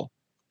cycle,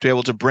 to be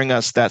able to bring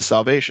us that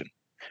salvation.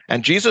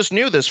 And Jesus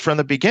knew this from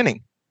the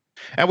beginning.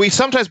 And we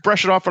sometimes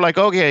brush it off for like,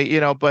 okay,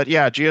 but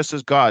yeah, Jesus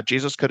is God.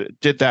 Jesus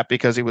did that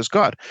because he was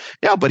God.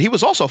 Yeah, but he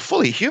was also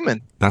fully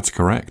human. That's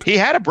correct. He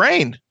had a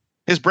brain.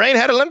 His brain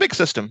had a limbic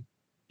system.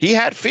 He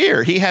had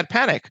fear. He had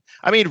panic.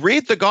 I mean,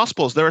 read the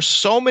Gospels. There are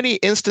so many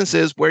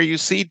instances where you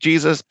see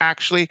Jesus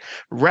actually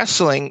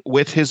wrestling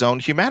with his own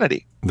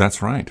humanity.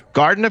 That's right.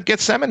 Garden of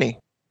Gethsemane,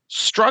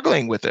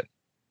 struggling with it,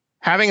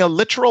 having a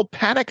literal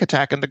panic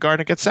attack in the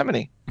Garden of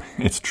Gethsemane.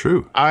 It's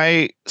true.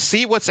 I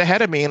see what's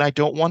ahead of me and I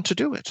don't want to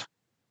do it.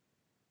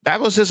 That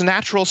was his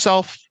natural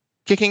self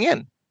kicking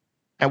in.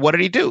 And what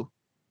did he do?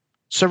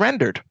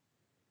 Surrendered.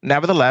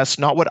 Nevertheless,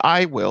 not what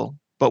I will,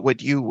 but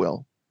what you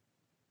will.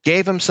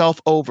 Gave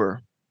himself over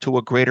to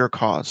a greater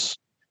cause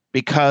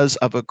because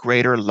of a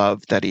greater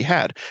love that he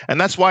had. And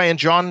that's why in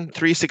John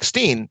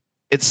 3:16,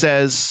 it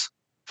says,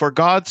 "For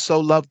God so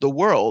loved the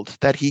world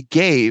that he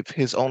gave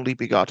his only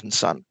begotten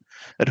Son,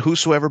 that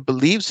whosoever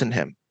believes in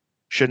him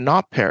should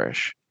not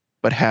perish,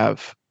 but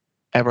have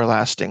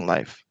everlasting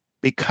life."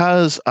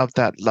 Because of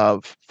that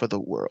love for the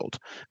world,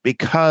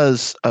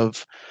 because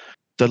of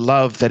the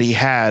love that he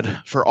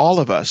had for all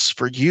of us,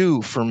 for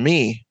you, for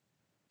me,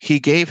 he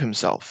gave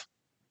himself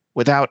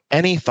without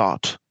any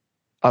thought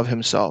of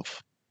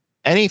himself,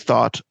 any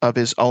thought of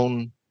his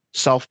own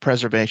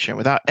self-preservation,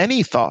 without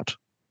any thought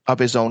of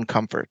his own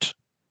comfort,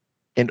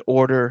 in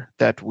order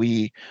that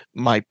we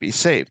might be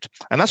saved.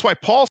 And that's why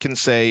Paul can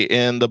say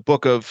in the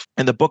book of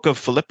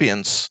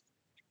Philippians,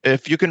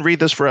 if you can read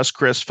this for us,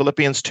 Chris,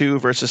 Philippians 2,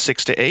 verses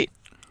 6-8.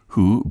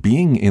 Who,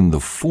 being in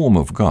the form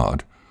of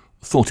God,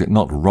 thought it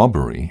not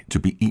robbery to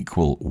be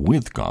equal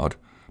with God,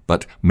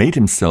 but made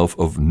himself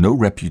of no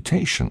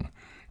reputation,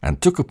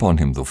 and took upon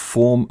him the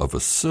form of a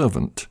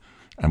servant,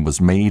 and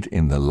was made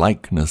in the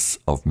likeness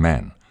of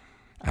men.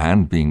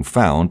 And being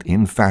found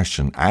in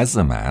fashion as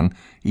a man,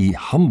 he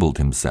humbled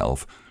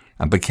himself,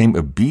 and became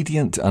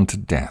obedient unto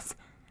death,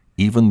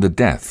 even the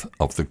death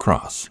of the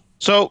cross.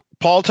 So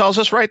Paul tells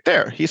us right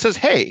there, he says,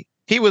 hey,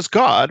 he was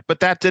God,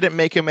 but that didn't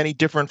make him any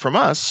different from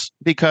us,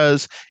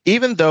 because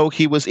even though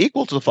he was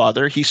equal to the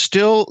Father, he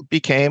still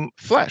became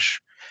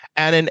flesh.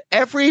 And in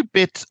every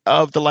bit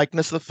of the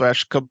likeness of the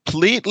flesh,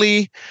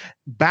 completely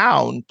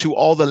bound to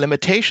all the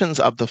limitations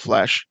of the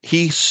flesh,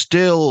 he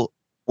still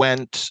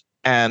went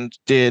and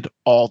did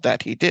all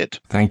that he did.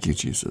 Thank you,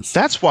 Jesus.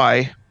 That's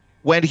why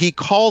when he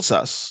calls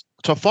us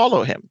to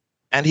follow him,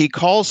 and he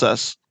calls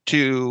us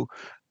to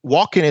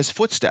walk in his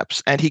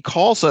footsteps, and he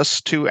calls us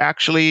to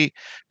actually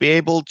be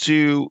able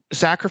to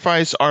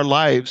sacrifice our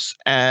lives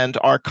and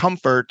our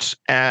comfort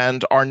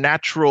and our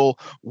natural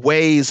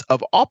ways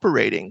of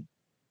operating,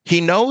 he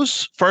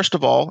knows, first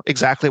of all,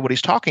 exactly what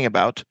he's talking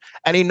about,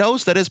 and he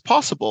knows that it's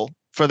possible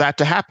for that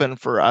to happen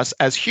for us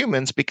as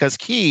humans, because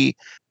he,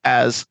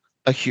 as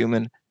a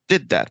human,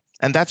 did that.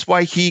 And that's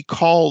why he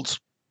called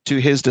to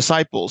his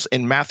disciples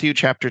in Matthew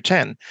chapter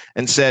 10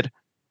 and said,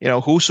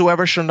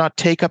 whosoever shall not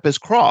take up his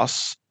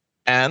cross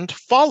and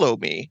follow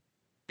me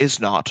is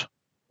not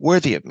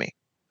worthy of me.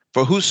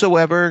 For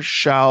whosoever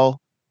shall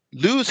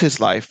lose his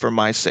life for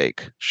my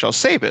sake shall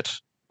save it,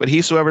 but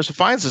whosoever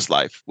finds his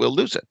life will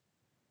lose it.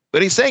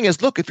 What he's saying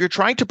is, look, if you're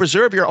trying to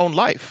preserve your own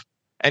life,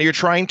 and you're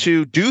trying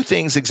to do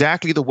things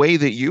exactly the way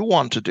that you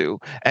want to do,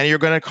 and you're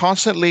going to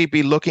constantly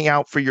be looking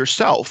out for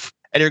yourself,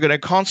 and you're going to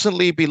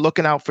constantly be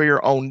looking out for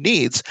your own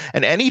needs.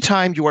 And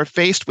anytime you are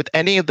faced with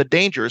any of the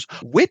dangers,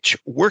 which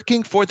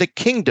working for the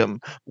kingdom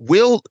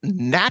will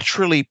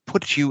naturally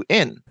put you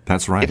in.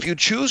 That's right. If you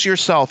choose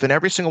yourself in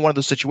every single one of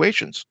those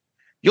situations,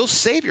 you'll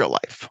save your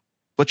life,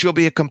 but you'll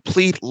be a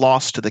complete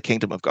loss to the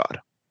kingdom of God.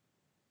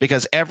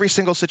 Because every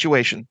single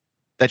situation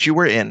that you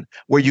were in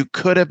where you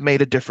could have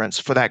made a difference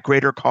for that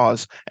greater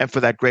cause and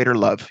for that greater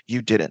love,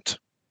 you didn't.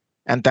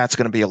 And that's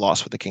going to be a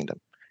loss for the kingdom.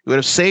 You would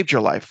have saved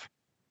your life,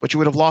 but you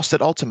would have lost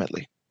it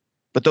ultimately.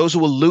 But those who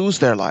will lose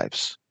their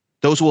lives,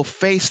 those who will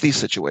face these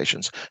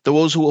situations,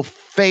 those who will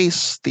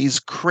face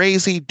these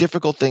crazy,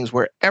 difficult things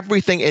where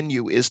everything in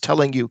you is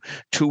telling you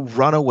to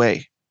run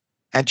away,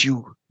 and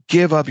you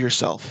give of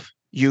yourself,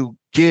 you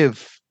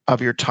give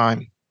of your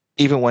time,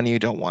 even when you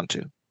don't want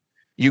to.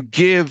 You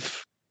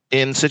give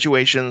in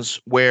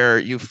situations where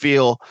you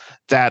feel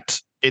that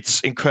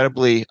it's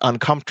incredibly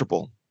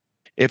uncomfortable.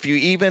 If you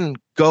even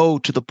go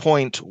to the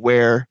point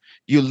where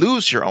you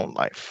lose your own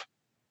life,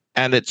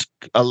 and it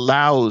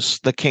allows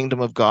the kingdom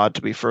of God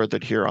to be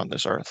furthered here on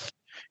this earth,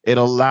 it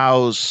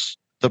allows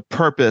the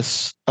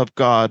purpose of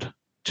God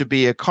to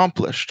be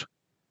accomplished,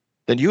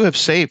 then you have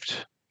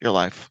saved your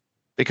life.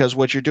 Because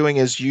what you're doing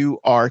is you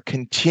are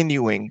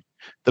continuing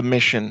the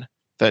mission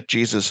that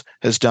Jesus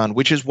has done,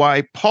 which is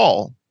why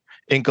Paul,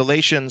 in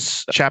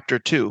Galatians chapter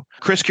 2.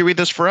 Chris, can you read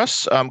this for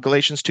us?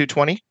 Galatians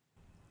 2:20.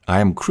 I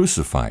am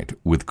crucified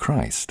with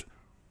Christ.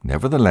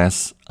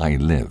 Nevertheless I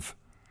live.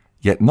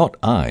 Yet not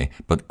I,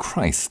 but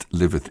Christ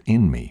liveth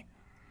in me.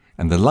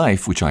 And the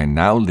life which I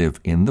now live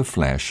in the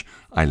flesh,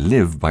 I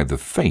live by the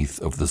faith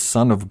of the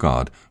Son of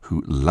God,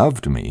 who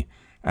loved me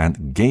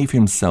and gave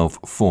himself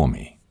for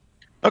me.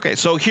 Okay,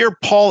 so here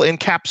Paul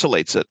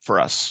encapsulates it for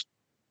us.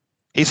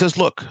 He says,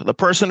 look, the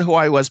person who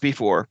I was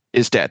before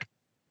is dead.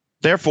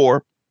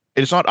 Therefore,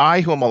 it is not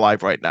I who am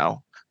alive right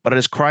now, but it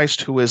is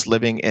Christ who is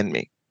living in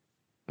me.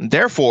 And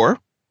therefore,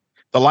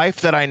 the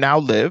life that I now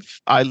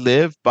live, I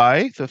live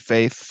by the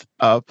faith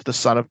of the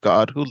Son of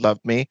God who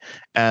loved me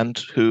and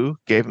who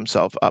gave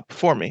himself up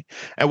for me.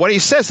 And what he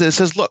says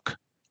is, look,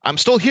 I'm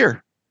still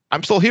here.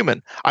 I'm still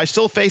human. I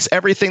still face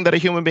everything that a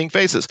human being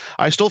faces.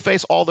 I still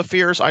face all the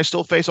fears. I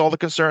still face all the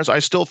concerns. I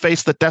still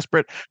face the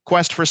desperate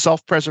quest for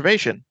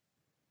self-preservation.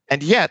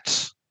 And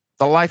yet,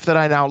 the life that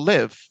I now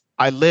live,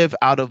 I live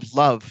out of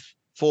love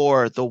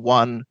for the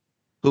one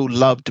who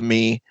loved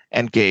me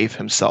and gave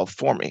himself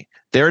for me.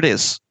 There it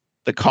is.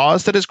 The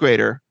cause that is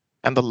greater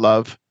and the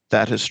love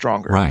that is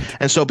stronger. Right.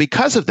 And so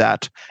because of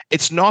that,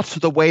 it's not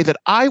the way that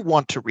I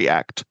want to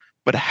react,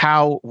 but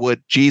how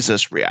would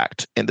Jesus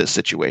react in this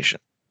situation?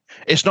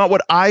 It's not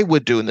what I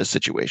would do in this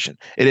situation.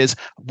 It is,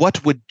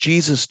 what would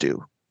Jesus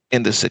do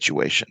in this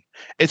situation?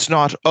 It's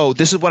not, oh,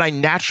 this is what I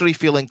naturally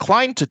feel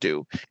inclined to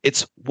do.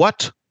 It's,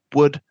 what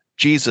would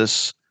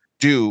Jesus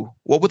do?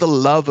 What would the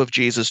love of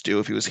Jesus do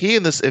if he was here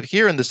in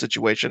this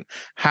situation?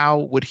 How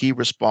would he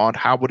respond?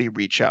 How would he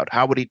reach out?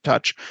 How would he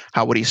touch?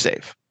 How would he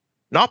save?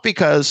 Not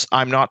because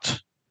I'm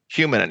not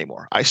human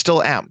anymore. I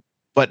still am.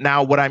 But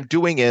now what I'm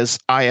doing is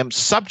I am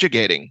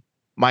subjugating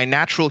my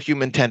natural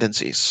human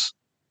tendencies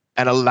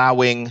and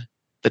allowing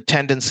the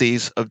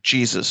tendencies of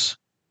Jesus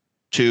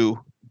to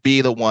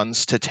be the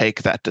ones to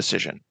take that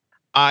decision.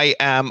 I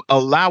am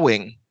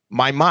allowing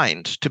my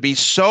mind to be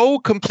so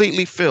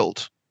completely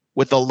filled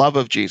with the love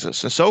of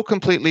Jesus, and so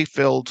completely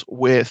filled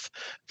with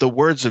the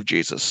words of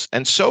Jesus,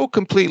 and so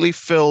completely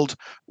filled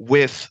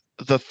with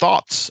the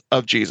thoughts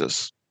of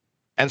Jesus,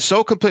 and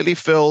so completely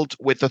filled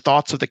with the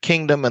thoughts of the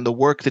kingdom and the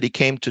work that he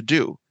came to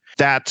do,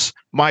 that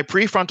my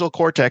prefrontal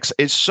cortex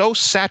is so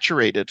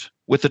saturated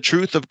with the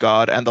truth of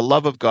God and the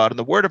love of God and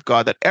the word of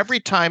God that every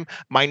time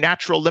my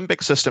natural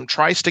limbic system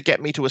tries to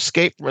get me to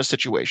escape from a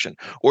situation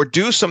or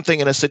do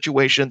something in a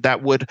situation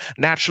that would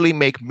naturally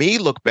make me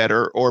look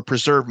better or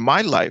preserve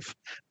my life,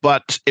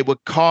 but it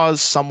would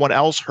cause someone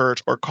else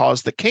hurt or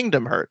cause the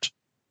kingdom hurt,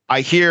 I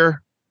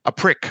hear a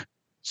prick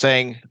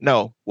saying,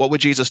 no, what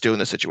would Jesus do in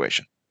this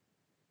situation?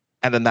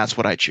 And then that's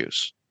what I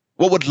choose.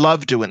 What would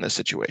love do in this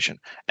situation?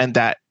 And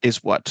that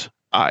is what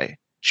I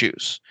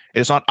choose.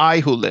 It is not I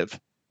who live,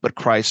 but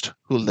Christ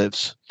who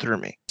lives through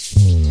me.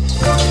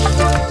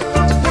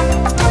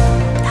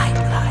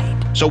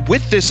 So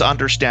with this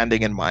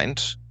understanding in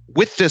mind,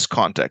 with this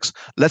context,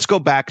 let's go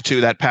back to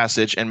that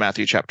passage in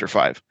Matthew chapter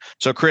 5.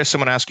 So Chris, I'm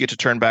going to ask you to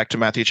turn back to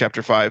Matthew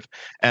chapter 5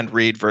 and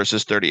read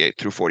verses 38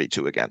 through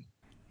 42 again.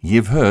 Ye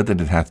have heard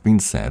that it hath been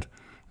said,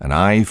 an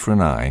eye for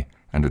an eye,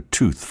 and a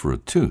tooth for a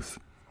tooth.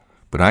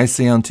 But I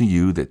say unto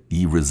you that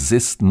ye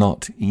resist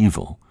not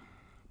evil.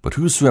 But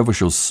whosoever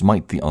shall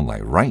smite thee on thy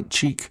right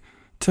cheek,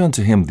 turn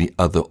to him the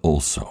other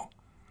also.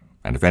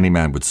 And if any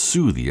man would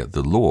sue thee at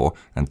the law,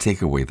 and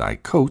take away thy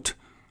coat,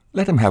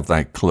 let him have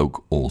thy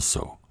cloak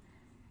also.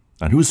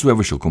 And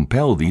whosoever shall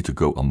compel thee to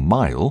go a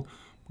mile,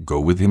 go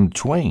with him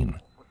twain.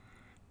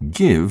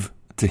 Give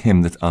to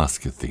him that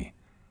asketh thee,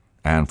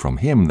 and from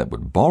him that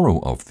would borrow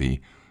of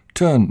thee,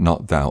 turn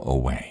not thou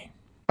away.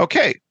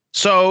 Okay,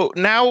 so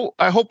now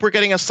I hope we're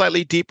getting a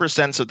slightly deeper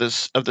sense of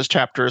this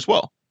chapter as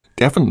well.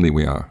 Definitely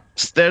we are.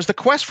 There's the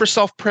quest for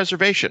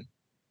self-preservation,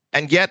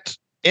 and yet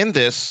in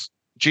this,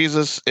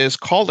 Jesus is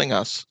calling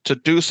us to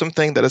do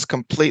something that is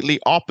completely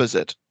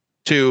opposite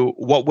to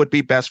what would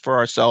be best for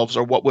ourselves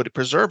or what would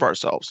preserve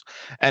ourselves,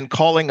 and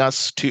calling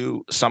us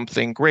to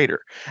something greater.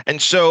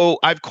 And so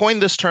I've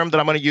coined this term that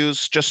I'm going to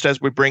use just as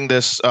we bring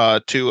this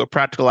to a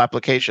practical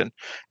application.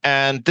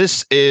 And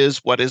this is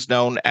what is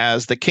known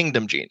as the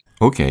kingdom gene.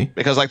 Okay.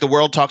 Because like the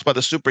world talks about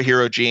the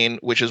superhero gene,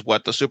 which is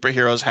what the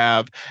superheroes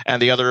have,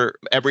 and the other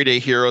everyday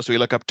heroes we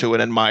look up to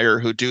and admire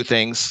who do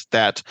things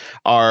that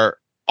are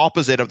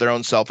opposite of their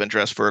own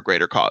self-interest for a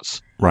greater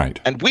cause. Right.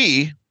 And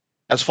we,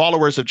 as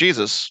followers of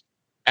Jesus,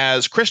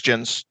 as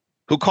Christians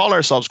who call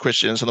ourselves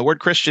Christians, and the word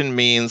Christian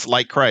means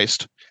like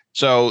Christ.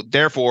 So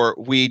therefore,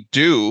 we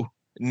do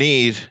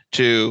need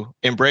to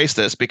embrace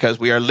this because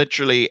we are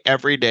literally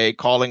every day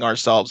calling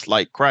ourselves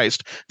like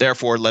Christ.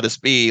 Therefore, let us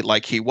be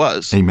like he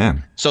was.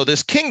 Amen. So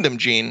this kingdom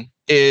gene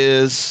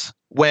is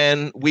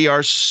when we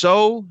are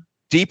so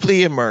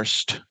deeply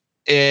immersed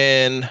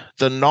in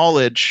the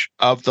knowledge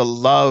of the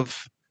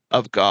love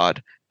of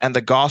God and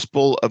the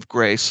gospel of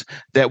grace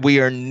that we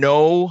are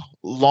no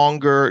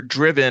longer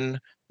driven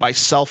by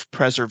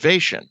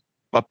self-preservation,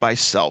 but by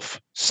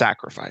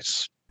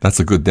self-sacrifice. That's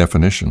a good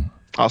definition.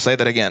 I'll say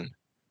that again.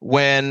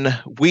 When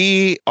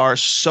we are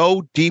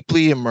so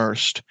deeply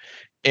immersed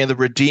in the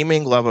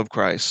redeeming love of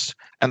Christ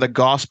and the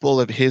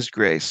gospel of his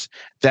grace,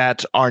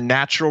 that our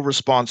natural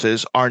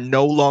responses are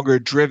no longer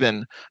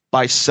driven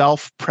by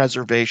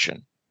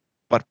self-preservation,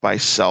 but by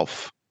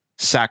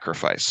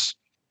self-sacrifice.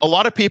 A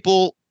lot of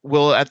people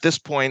will at this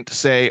point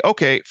say,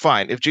 okay,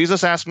 fine. If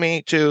Jesus asked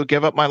me to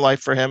give up my life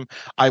for him,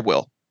 I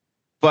will.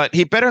 But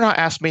he better not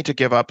ask me to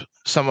give up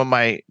some of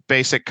my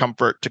basic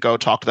comfort to go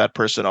talk to that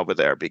person over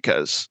there,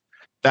 because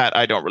that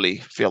I don't really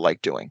feel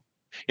like doing.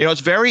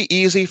 It's very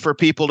easy for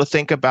people to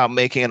think about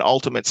making an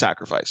ultimate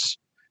sacrifice.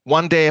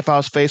 One day, if I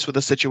was faced with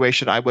a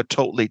situation, I would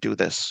totally do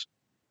this.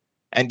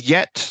 And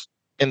yet,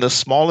 in the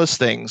smallest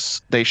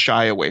things, they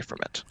shy away from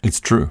it. It's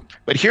true.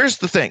 But here's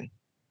the thing.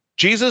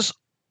 Jesus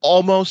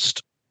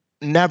almost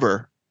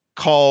never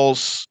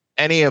calls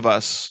any of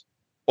us,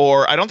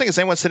 or I don't think it's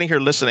anyone sitting here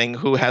listening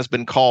who has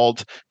been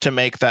called to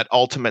make that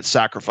ultimate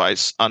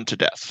sacrifice unto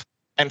death.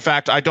 In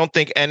fact, I don't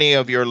think any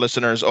of your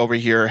listeners over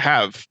here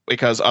have,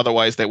 because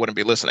otherwise they wouldn't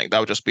be listening. That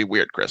would just be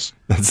weird, Chris.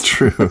 That's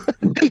true.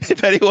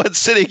 If anyone's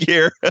sitting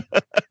here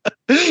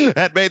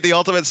had made the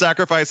ultimate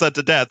sacrifice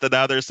unto death, and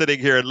now they're sitting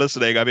here and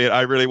listening, I mean,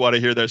 I really want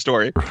to hear their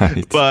story.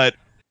 Right. But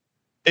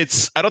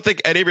I don't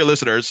think any of your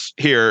listeners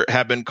here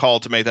have been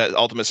called to make that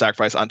ultimate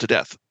sacrifice unto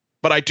death.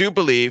 But I do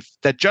believe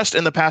that just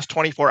in the past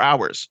 24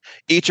 hours,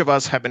 each of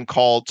us have been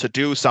called to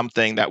do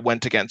something that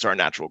went against our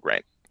natural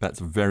grain. That's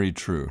very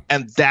true.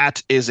 And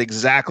that is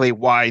exactly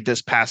why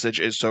this passage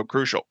is so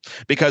crucial.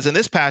 Because in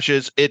this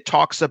passage, it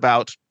talks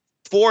about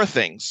 4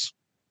 things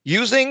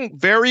using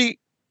very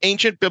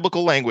ancient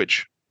biblical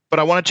language. But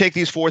I want to take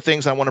these 4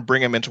 things, I want to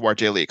bring them into our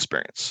daily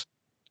experience.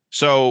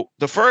 So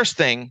the first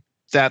thing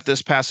that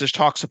this passage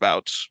talks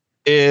about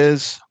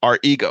is our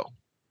ego.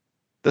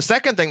 The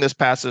second thing this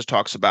passage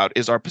talks about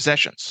is our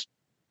possessions.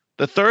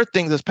 The third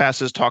thing this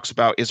passage talks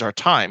about is our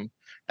time.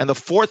 And the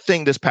fourth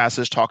thing this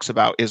passage talks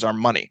about is our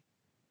money.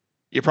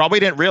 You probably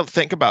didn't really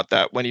think about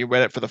that when you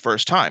read it for the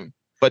first time.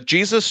 But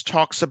Jesus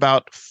talks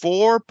about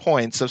 4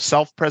 points of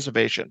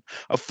self-preservation,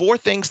 of 4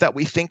 things that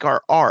we think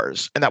are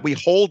ours and that we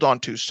hold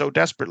on to so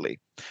desperately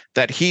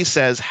that he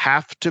says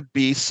have to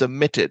be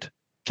submitted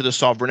to the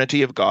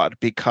sovereignty of God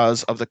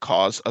because of the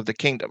cause of the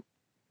kingdom.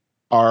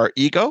 Our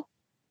ego,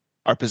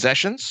 our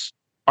possessions,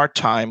 our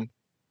time,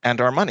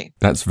 and our money.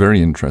 That's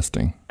very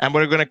interesting. And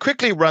we're going to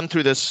quickly run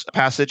through this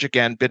passage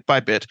again, bit by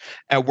bit,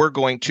 and we're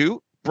going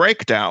to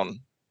break down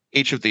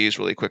each of these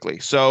really quickly.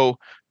 So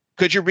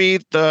could you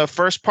read the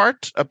first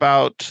part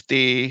about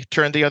the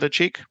turn the other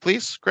cheek,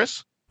 please,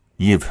 Chris?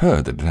 Ye have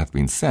heard that it hath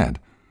been said,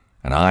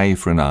 an eye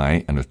for an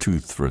eye, and a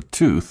tooth for a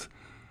tooth.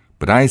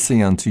 But I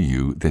say unto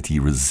you that ye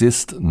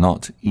resist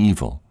not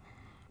evil.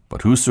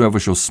 But whosoever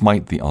shall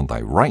smite thee on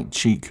thy right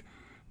cheek,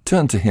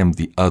 turn to him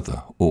the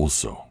other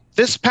also.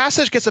 This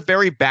passage gets a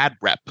very bad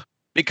rep,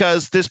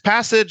 because this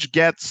passage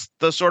gets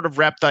the sort of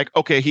rep like,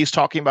 okay, he's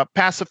talking about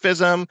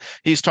pacifism.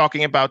 He's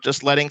talking about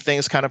just letting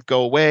things kind of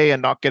go away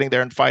and not getting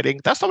there and fighting.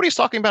 That's not what he's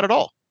talking about at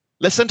all.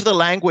 Listen to the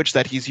language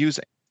that he's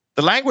using.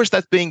 The language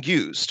that's being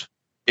used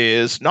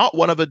is not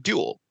one of a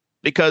duel,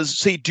 because,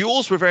 see,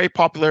 duels were very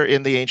popular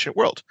in the ancient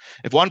world.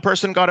 If one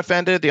person got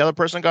offended, the other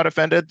person got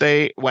offended,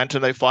 they went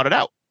and they fought it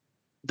out.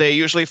 They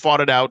usually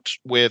fought it out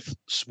with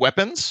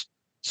weapons.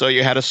 So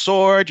you had a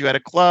sword, you had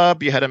a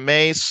club, you had a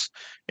mace,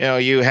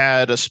 you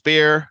had a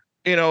spear.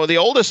 The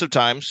oldest of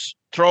times,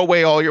 throw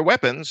away all your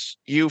weapons,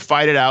 you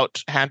fight it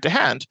out hand to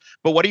hand.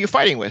 But what are you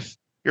fighting with?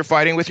 You're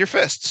fighting with your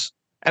fists.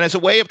 And it's a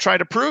way of trying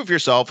to prove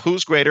yourself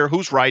who's greater,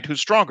 who's right, who's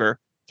stronger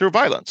through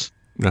violence.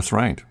 That's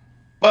right.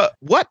 But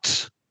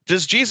what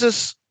does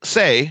Jesus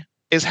say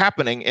is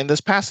happening in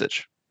this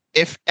passage?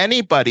 If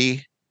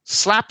anybody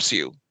slaps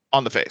you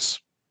on the face,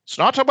 it's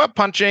not talking about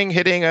punching,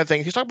 hitting,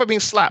 anything. He's talking about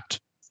being slapped.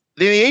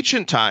 In the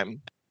ancient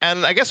time,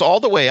 and I guess all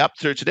the way up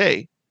through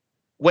today,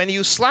 when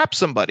you slap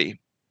somebody,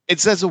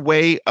 it's as a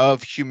way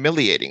of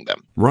humiliating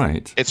them.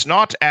 Right. It's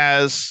not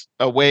as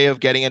a way of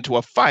getting into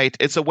a fight.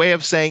 It's a way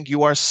of saying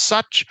you are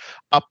such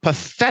a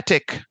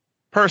pathetic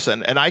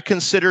person, and I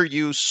consider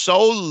you so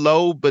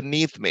low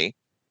beneath me,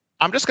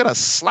 I'm just going to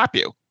slap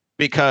you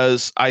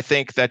because I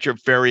think that your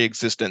very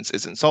existence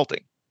is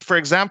insulting. For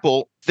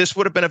example, this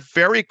would have been a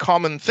very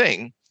common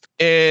thing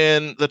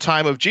in the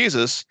time of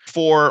Jesus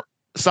for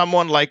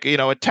someone like,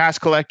 a tax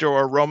collector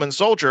or a Roman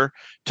soldier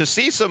to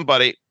see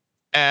somebody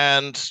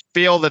and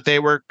feel that they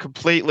were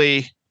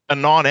completely a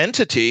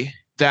non-entity,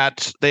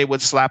 that they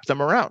would slap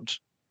them around.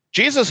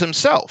 Jesus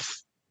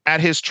himself,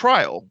 at his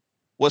trial,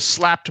 was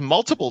slapped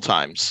multiple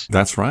times.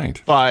 That's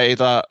right. By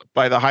the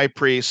high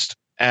priest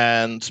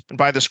and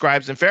by the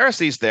scribes and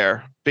Pharisees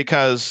there,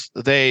 because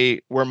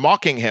they were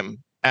mocking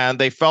him and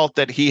they felt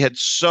that he had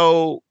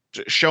so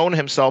shown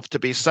himself to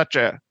be such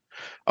a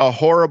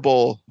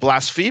horrible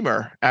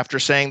blasphemer after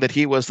saying that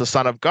he was the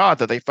Son of God,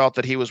 that they felt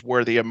that he was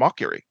worthy of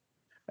mockery.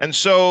 And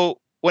so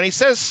when he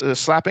says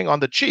slapping on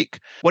the cheek,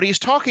 what he's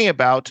talking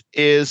about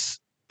is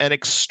an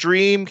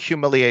extreme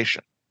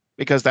humiliation,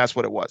 because that's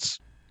what it was.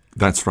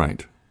 That's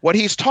right. What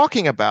he's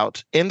talking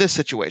about in this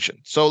situation,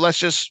 so let's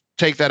just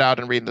take that out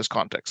and read in this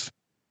context.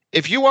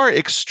 If you are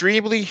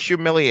extremely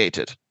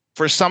humiliated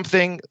for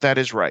something that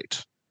is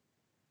right,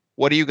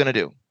 what are you going to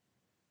do?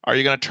 Are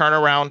you going to turn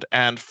around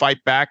and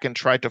fight back and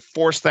try to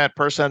force that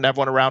person and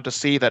everyone around to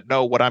see that,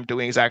 no, what I'm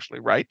doing is actually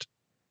right?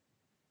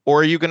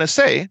 Or are you going to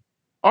say,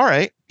 all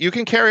right, you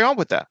can carry on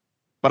with that,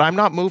 but I'm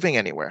not moving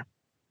anywhere.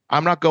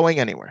 I'm not going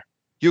anywhere.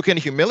 You can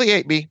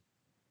humiliate me.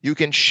 You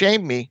can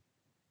shame me.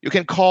 You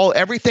can call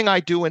everything I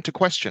do into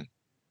question.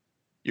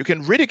 You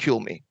can ridicule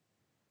me.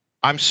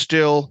 I'm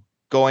still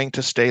going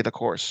to stay the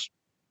course.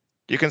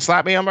 You can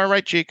slap me on my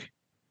right cheek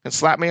and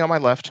slap me on my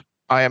left.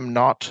 I am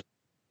not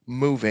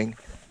moving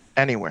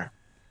anywhere.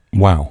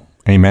 Wow.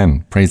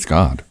 Amen. Praise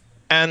God.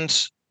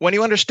 And when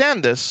you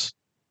understand this,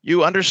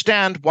 you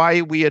understand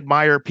why we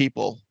admire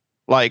people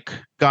like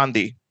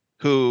Gandhi,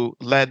 who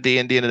led the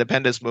Indian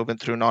independence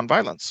movement through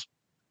nonviolence.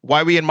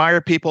 Why we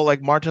admire people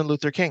like Martin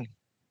Luther King,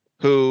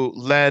 who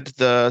led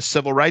the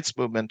civil rights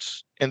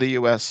movement in the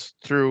US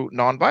through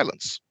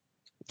nonviolence.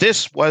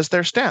 This was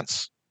their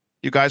stance.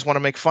 You guys want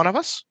to make fun of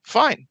us?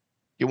 Fine.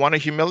 You want to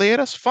humiliate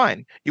us?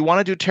 Fine. You want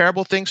to do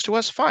terrible things to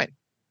us? Fine.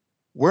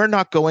 We're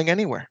not going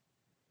anywhere.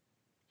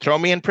 Throw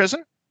me in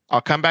prison.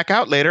 I'll come back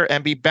out later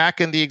and be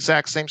back in the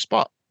exact same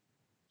spot.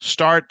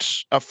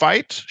 Start a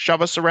fight,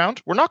 shove us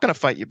around. We're not going to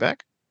fight you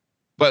back.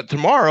 But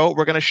tomorrow,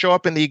 we're going to show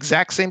up in the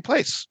exact same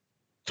place.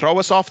 Throw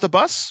us off the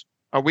bus?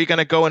 Are we going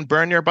to go and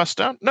burn your bus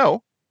down?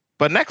 No.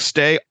 But next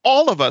day,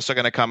 all of us are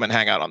going to come and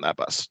hang out on that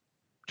bus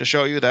to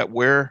show you that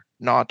we're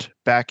not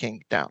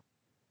backing down.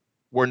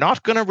 We're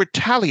not going to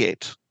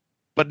retaliate,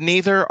 but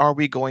neither are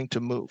we going to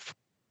move,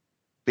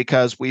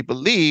 because we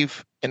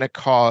believe in a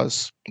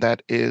cause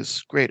that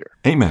is greater.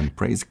 Amen.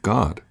 Praise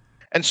God.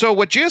 And so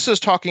what Jesus is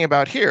talking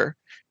about here,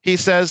 he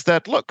says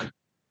that, look,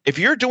 if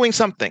you're doing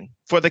something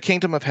for the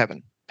kingdom of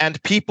heaven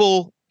and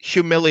people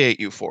humiliate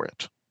you for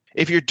it,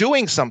 if you're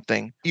doing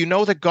something you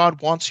know that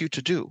God wants you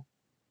to do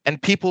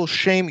and people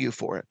shame you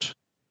for it,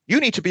 you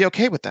need to be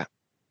okay with that.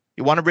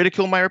 You want to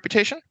ridicule my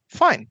reputation?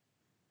 Fine.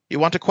 You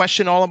want to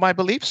question all of my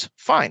beliefs?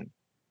 Fine.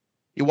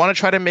 You want to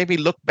try to make me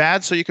look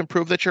bad so you can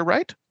prove that you're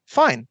right?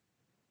 Fine.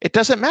 It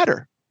doesn't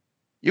matter.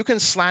 You can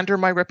slander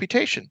my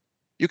reputation.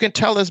 You can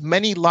tell as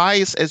many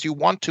lies as you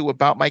want to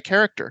about my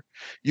character.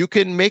 You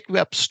can make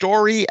up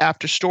story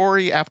after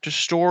story after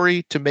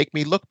story to make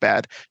me look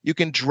bad. You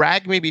can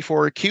drag me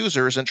before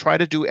accusers and try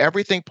to do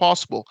everything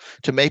possible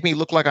to make me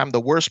look like I'm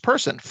the worst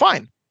person.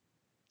 Fine.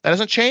 That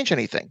doesn't change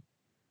anything.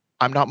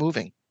 I'm not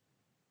moving.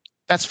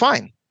 That's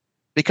fine,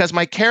 because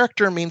my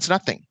character means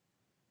nothing.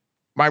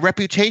 My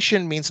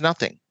reputation means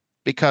nothing,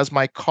 because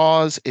my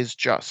cause is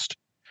just,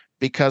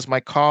 because my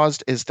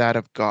cause is that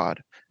of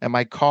God, and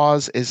my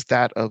cause is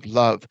that of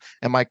love,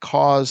 and my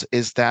cause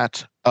is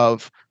that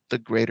of the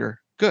greater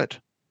good.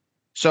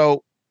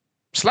 So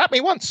slap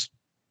me once.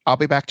 I'll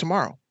be back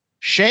tomorrow.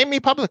 Shame me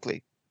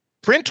publicly.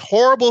 Print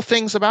horrible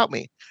things about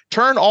me.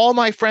 Turn all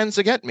my friends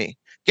against me.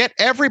 Get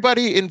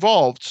everybody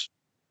involved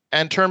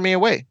and turn me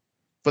away.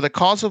 For the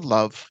cause of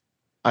love,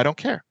 I don't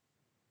care.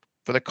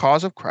 For the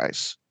cause of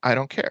Christ, I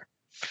don't care.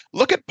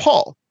 Look at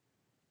Paul.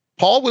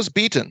 Paul was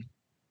beaten.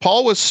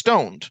 Paul was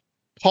stoned.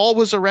 Paul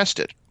was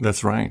arrested.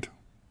 That's right.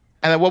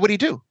 And then what would he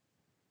do?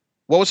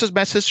 What was his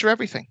message to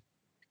everything?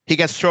 He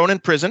gets thrown in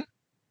prison.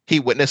 He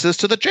witnesses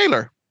to the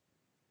jailer.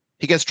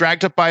 He gets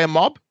dragged up by a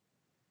mob.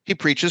 He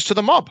preaches to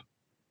the mob.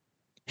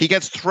 He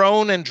gets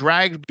thrown and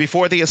dragged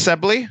before the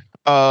assembly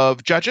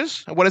of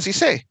judges. And what does he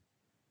say?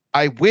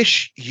 I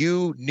wish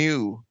you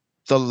knew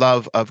the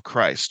love of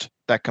Christ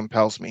that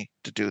compels me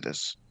to do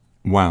this.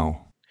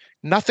 Wow.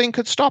 Nothing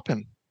could stop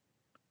him.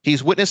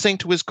 He's witnessing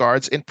to his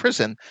guards in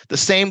prison, the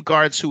same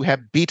guards who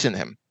have beaten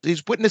him.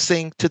 He's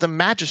witnessing to the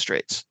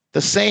magistrates,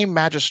 the same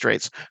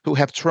magistrates who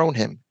have thrown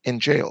him in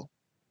jail.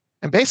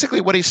 And basically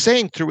what he's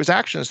saying through his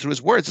actions, through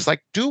his words, is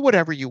like, do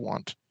whatever you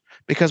want,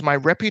 because my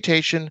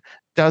reputation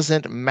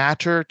doesn't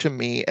matter to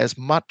me as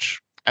much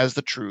as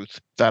the truth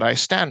that I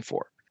stand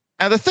for.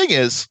 And the thing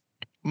is,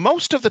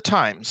 most of the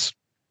times,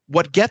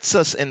 what gets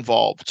us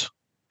involved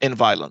in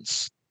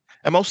violence,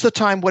 and most of the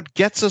time what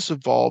gets us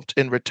involved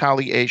in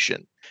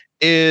retaliation,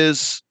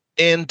 is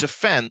in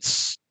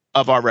defense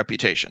of our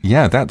reputation.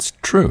 Yeah, that's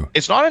true.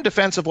 It's not in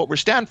defense of what we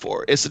stand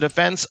for. It's a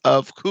defense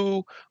of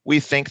who we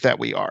think that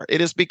we are. It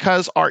is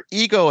because our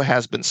ego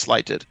has been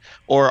slighted,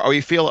 or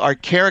we feel our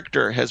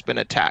character has been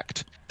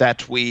attacked,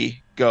 that we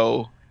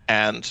go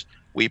and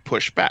we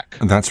push back.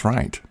 That's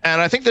right.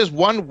 And I think there's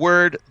one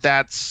word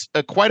that's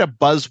quite a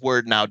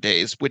buzzword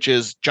nowadays, which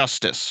is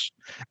justice.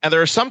 And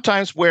there are some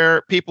times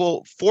where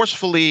people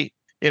forcefully,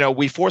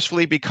 we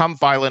forcefully become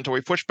violent, or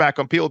we push back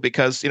on people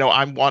because,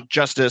 I want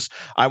justice,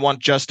 I want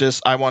justice,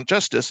 I want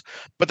justice.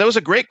 But there was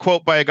a great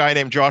quote by a guy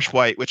named Josh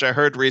White, which I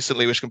heard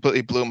recently, which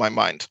completely blew my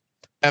mind.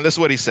 And this is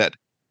what he said.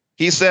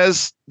 He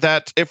says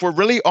that if we're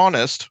really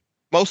honest,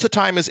 most of the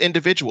time as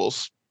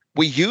individuals,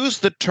 we use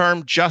the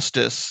term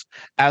justice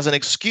as an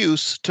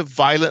excuse to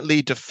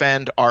violently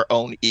defend our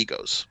own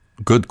egos.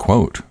 Good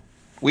quote.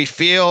 We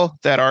feel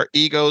that our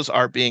egos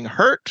are being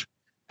hurt,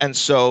 and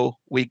so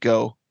we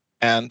go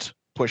and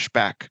push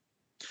back.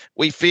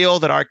 We feel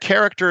that our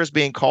character is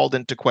being called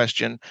into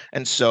question,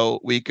 and so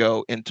we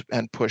go into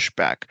and push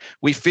back.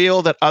 We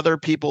feel that other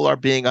people are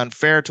being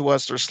unfair to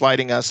us or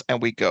slighting us,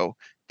 and we go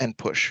and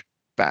push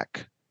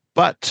back.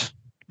 But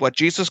what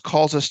Jesus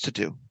calls us to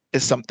do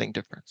is something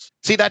different.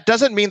 See, that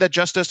doesn't mean that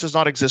justice does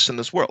not exist in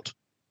this world.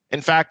 In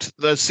fact,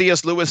 the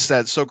C.S. Lewis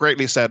said, so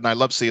greatly said, and I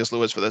love C.S.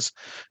 Lewis for this,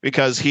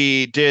 because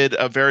he did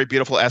a very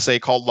beautiful essay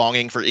called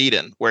Longing for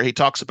Eden, where he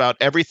talks about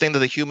everything that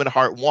the human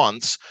heart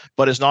wants,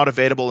 but is not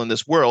available in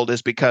this world,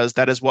 is because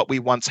that is what we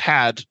once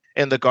had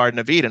in the Garden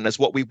of Eden, is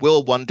what we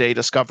will one day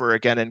discover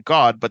again in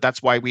God, but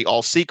that's why we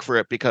all seek for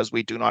it, because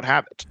we do not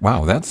have it.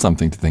 Wow, that's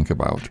something to think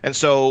about. And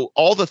so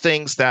all the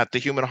things that the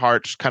human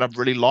heart kind of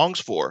really longs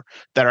for,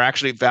 that are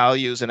actually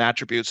values and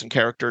attributes and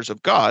characters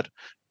of God,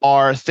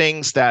 are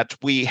things that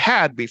we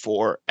had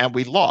before and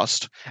we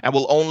lost and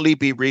will only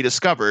be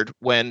rediscovered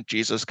when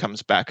Jesus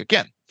comes back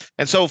again.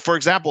 And so, for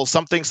example,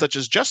 something such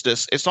as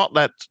justice, it's not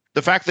that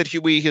the fact that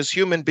we as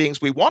human beings,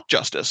 we want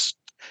justice.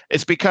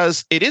 It's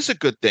because it is a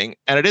good thing,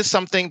 and it is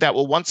something that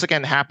will once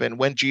again happen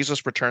when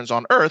Jesus returns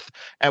on earth,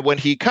 and when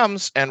he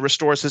comes and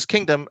restores his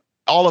kingdom,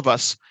 all of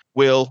us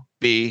will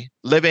be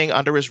living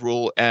under his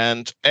rule,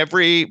 and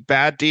every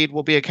bad deed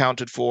will be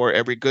accounted for,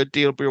 every good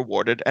deed will be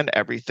rewarded, and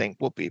everything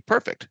will be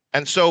perfect.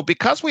 And so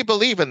because we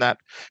believe in that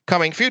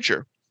coming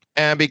future,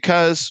 and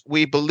because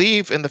we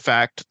believe in the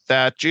fact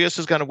that Jesus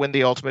is going to win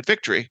the ultimate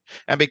victory,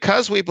 and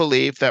because we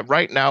believe that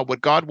right now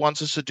what God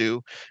wants us to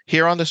do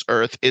here on this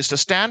earth is to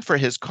stand for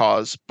his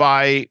cause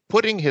by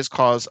putting his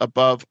cause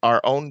above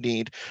our own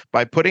need,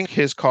 by putting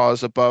his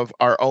cause above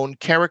our own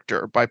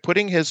character, by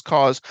putting his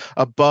cause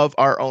above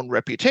our own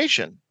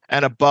reputation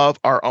and above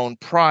our own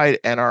pride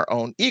and our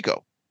own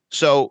ego.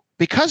 So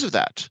because of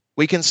that,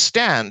 we can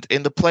stand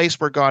in the place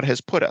where God has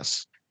put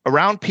us,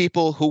 around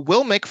people who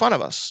will make fun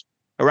of us,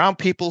 around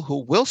people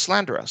who will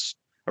slander us,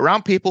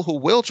 around people who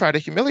will try to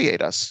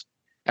humiliate us.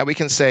 And we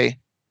can say,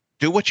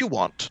 do what you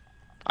want.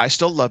 I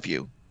still love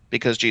you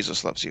because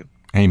Jesus loves you.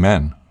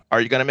 Amen.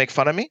 Are you going to make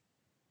fun of me?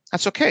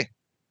 That's okay.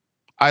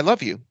 I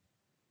love you.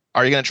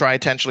 Are you going to try to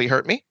intentionally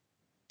hurt me?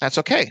 That's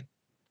okay.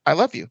 I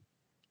love you.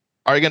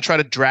 Are you going to try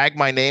to drag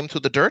my name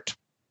through the dirt?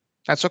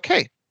 That's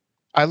okay.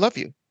 I love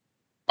you.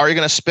 Are you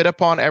going to spit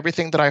upon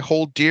everything that I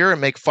hold dear and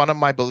make fun of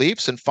my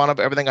beliefs and fun of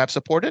everything I've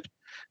supported?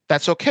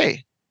 That's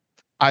okay.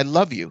 I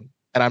love you,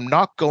 and I'm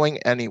not going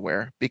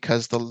anywhere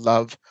because the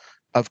love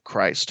of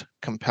Christ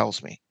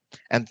compels me.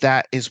 And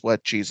that is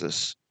what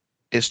Jesus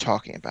is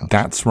talking about.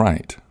 That's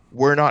right.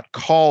 We're not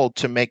called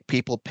to make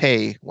people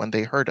pay when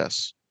they hurt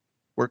us.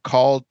 We're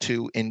called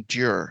to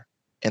endure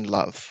in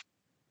love,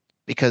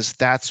 because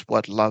that's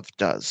what love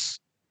does.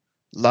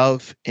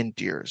 Love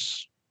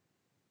endures.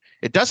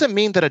 It doesn't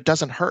mean that it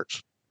doesn't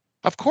hurt.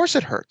 Of course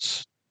it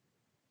hurts.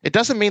 It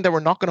doesn't mean that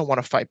we're not going to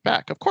want to fight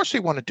back. Of course we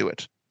want to do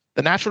it.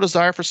 The natural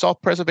desire for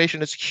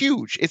self-preservation is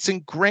huge. It's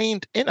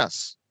ingrained in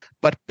us.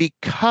 But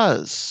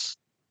because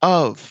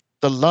of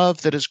the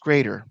love that is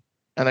greater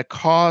and a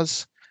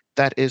cause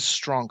that is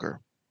stronger,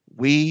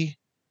 we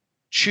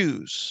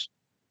choose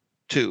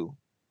to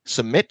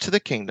submit to the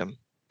kingdom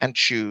and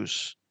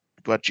choose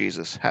what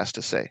Jesus has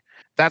to say.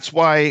 That's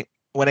why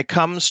when it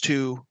comes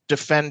to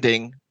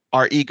defending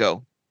our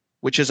ego,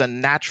 which is a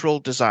natural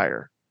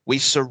desire, we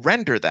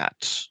surrender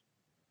that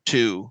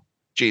to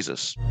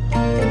Jesus.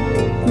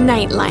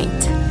 Nightlight.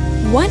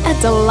 What a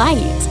delight.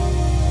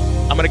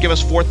 I'm going to give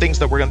us 4 things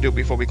that we're going to do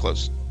before we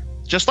close.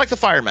 Just like the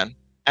firemen.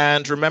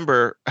 And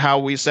remember how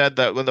we said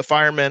that when the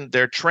firemen,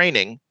 they're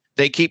training,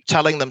 they keep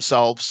telling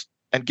themselves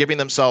and giving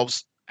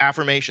themselves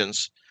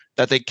affirmations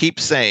that they keep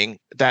saying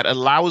that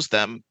allows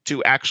them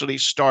to actually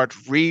start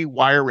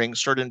rewiring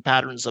certain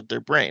patterns of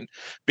their brain.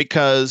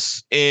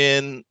 Because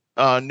in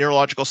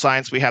neurological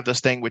science, we have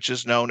this thing which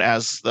is known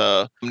as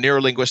the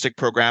neurolinguistic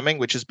programming,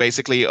 which is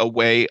basically a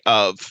way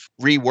of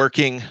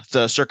reworking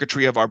the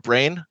circuitry of our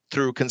brain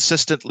through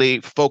consistently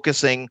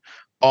focusing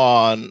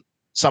on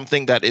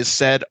something that is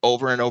said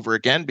over and over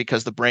again,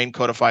 because the brain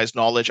codifies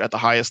knowledge at the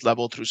highest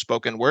level through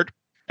spoken word.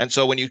 And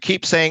so when you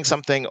keep saying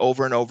something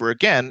over and over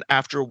again,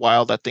 after a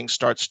while, that thing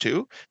starts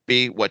to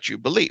be what you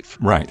believe.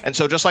 Right. And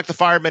so just like the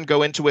firemen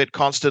go into it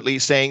constantly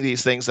saying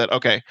these things that,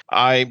 okay,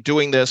 I'm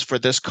doing this for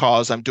this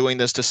cause. I'm doing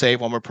this to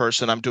save one more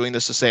person. I'm doing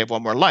this to save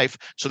one more life.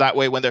 So that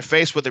way, when they're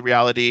faced with the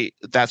reality,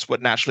 that's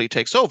what naturally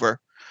takes over.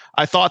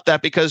 I thought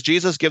that because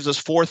Jesus gives us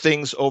 4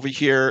 things over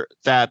here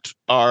that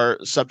are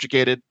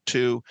subjugated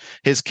to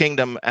his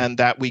kingdom and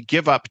that we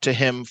give up to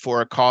him for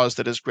a cause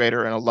that is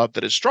greater and a love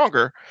that is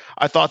stronger,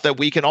 I thought that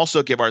we can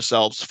also give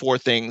ourselves 4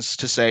 things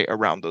to say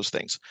around those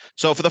things.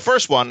 So for the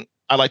first one,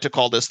 I like to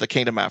call this the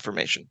kingdom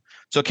affirmation.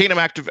 So kingdom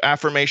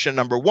affirmation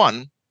number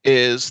 1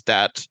 is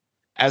that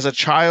as a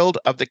child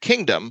of the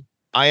kingdom,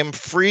 I am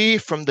free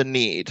from the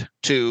need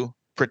to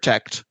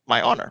protect my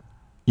honor.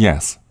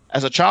 Yes.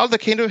 As a child of the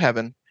kingdom of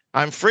heaven,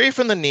 I'm free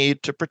from the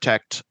need to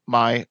protect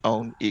my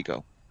own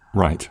ego.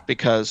 Right.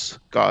 Because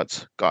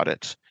God's got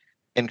it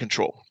in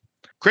control.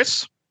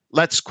 Chris,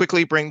 let's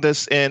quickly bring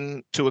this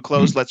in to a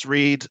close. Let's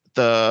read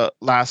the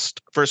last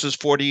verses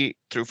 40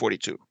 through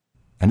 42.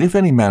 And if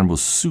any man will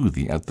sue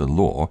thee at the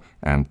law,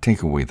 and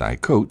take away thy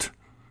coat,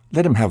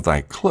 let him have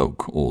thy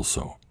cloak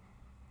also.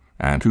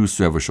 And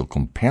whosoever shall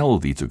compel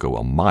thee to go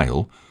a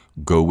mile,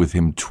 go with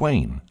him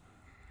twain.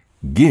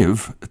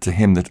 Give to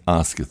him that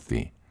asketh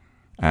thee,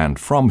 and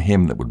from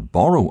him that would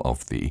borrow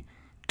of thee,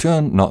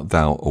 turn not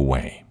thou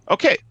away.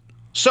 Okay,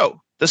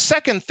 so the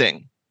second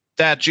thing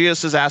that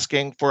Jesus is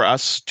asking for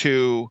us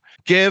to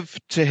give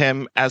to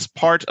him as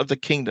part of the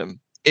kingdom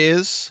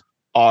is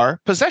our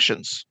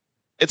possessions.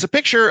 It's a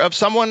picture of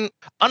someone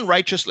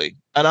unrighteously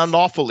and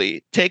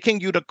unlawfully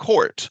taking you to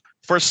court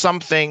for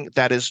something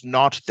that is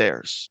not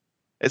theirs.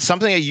 It's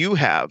something that you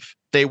have.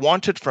 They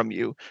want it from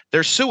you.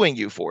 They're suing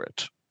you for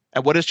it.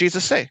 And what does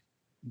Jesus say?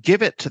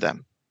 Give it to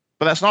them.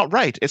 But that's not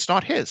right. It's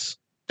not his.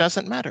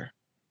 Doesn't matter.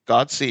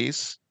 God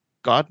sees.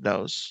 God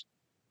knows.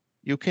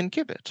 You can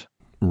give it.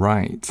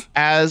 Right.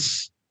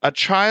 As a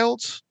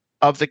child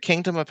of the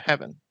kingdom of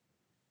heaven,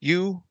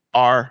 you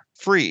are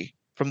free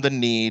from the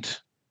need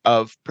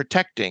of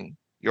protecting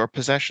your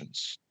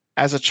possessions.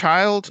 As a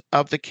child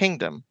of the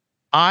kingdom,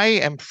 I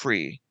am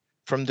free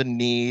from the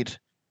need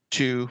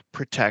to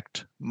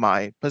protect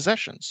my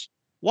possessions.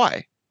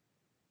 Why?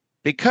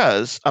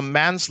 Because a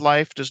man's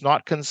life does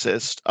not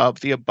consist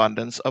of the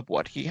abundance of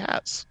what he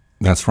has.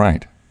 That's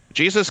right.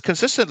 Jesus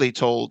consistently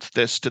told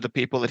this to the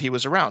people that he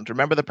was around.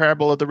 Remember the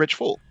parable of the rich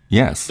fool?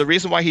 Yes. The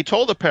reason why he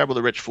told the parable of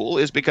the rich fool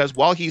is because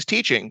while he's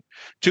teaching,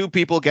 two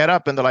people get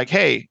up and they're like,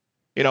 hey,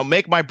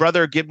 make my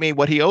brother give me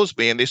what he owes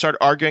me. And they start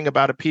arguing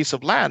about a piece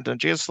of land. And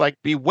Jesus is like,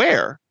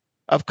 beware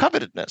of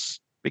covetousness,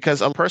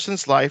 because a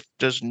person's life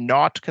does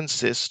not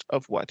consist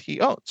of what he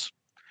owns.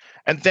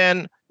 And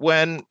then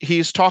when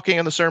he's talking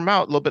in the Sermon on the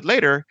Mount a little bit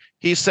later,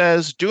 he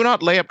says, do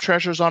not lay up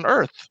treasures on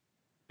earth.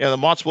 The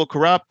moths will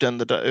corrupt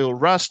and it will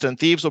rust and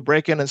thieves will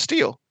break in and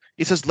steal.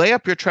 He says, lay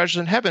up your treasures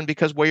in heaven,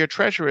 because where your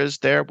treasure is,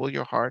 there will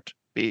your heart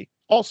be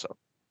also.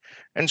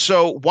 And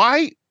so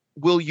why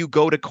will you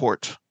go to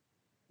court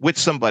with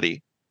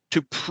somebody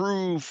to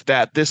prove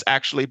that this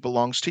actually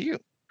belongs to you?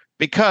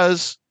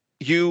 Because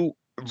you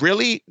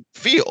really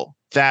feel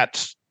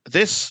that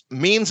this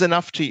means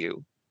enough to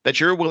you that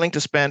you're willing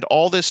to spend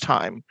all this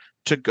time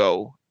to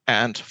go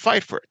and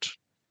fight for it.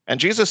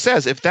 And Jesus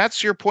says, if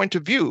that's your point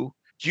of view,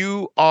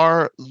 you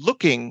are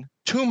looking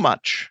too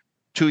much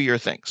to your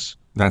things.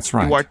 That's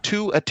right. You are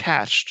too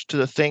attached to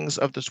the things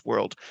of this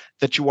world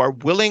that you are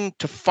willing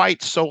to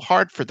fight so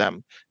hard for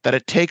them that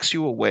it takes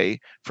you away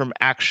from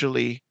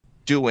actually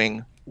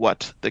doing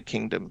what the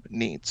kingdom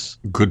needs.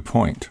 Good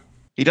point.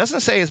 He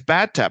doesn't say it's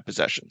bad to have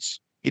possessions.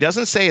 He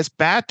doesn't say it's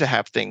bad to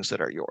have things that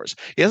are yours.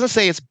 He doesn't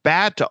say it's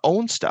bad to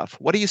own stuff.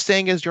 What he's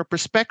saying is your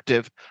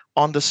perspective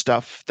on the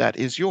stuff that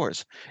is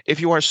yours.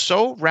 If you are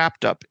so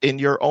wrapped up in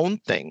your own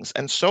things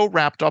and so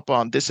wrapped up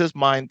on this is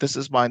mine, this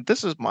is mine,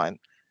 this is mine,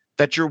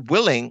 that you're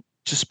willing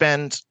to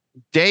spend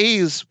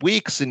days,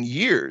 weeks, and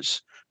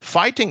years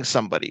fighting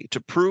somebody to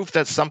prove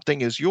that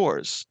something is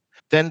yours,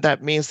 then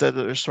that means that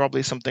there's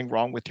probably something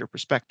wrong with your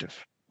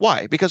perspective.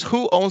 Why? Because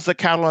who owns the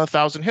cattle on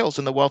 1,000 hills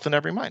and the wealth in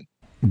every mine?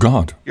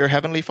 God. Your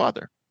heavenly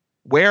Father.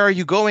 Where are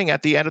you going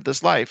at the end of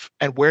this life,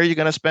 and where are you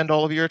going to spend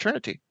all of your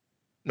eternity?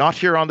 Not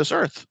here on this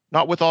earth,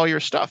 not with all your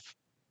stuff,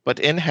 but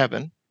in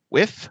heaven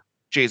with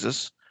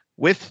Jesus,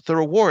 with the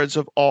rewards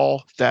of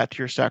all that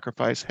your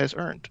sacrifice has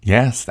earned.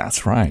 Yes,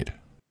 that's right.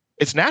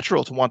 It's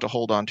natural to want to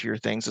hold on to your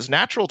things. It's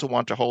natural to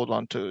want to hold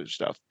on to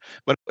stuff.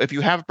 But if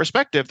you have a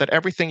perspective that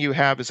everything you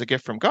have is a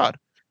gift from God,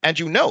 and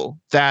you know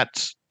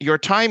that your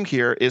time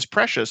here is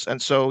precious,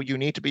 and so you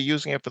need to be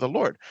using it for the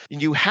Lord,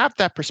 and you have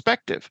that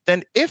perspective,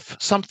 then if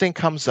something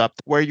comes up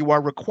where you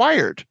are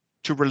required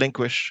to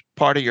relinquish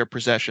part of your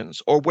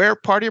possessions, or where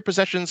part of your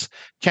possessions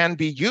can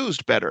be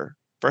used better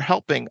for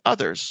helping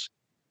others,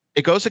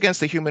 it goes against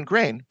the human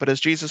grain. But as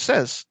Jesus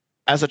says,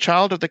 as a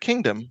child of the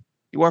kingdom,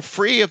 you are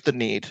free of the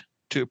need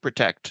to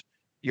protect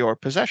your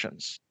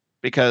possessions,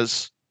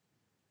 because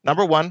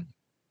number one,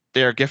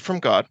 they are a gift from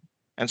God,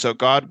 and so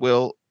God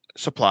will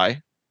supply.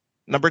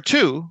 Number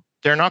two,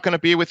 they're not going to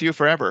be with you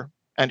forever,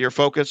 and your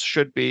focus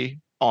should be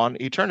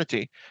on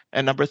eternity.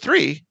 And number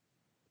three,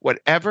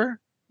 whatever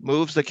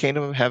moves the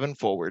kingdom of heaven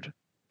forward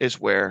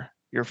is where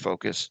your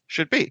focus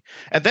should be.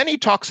 And then he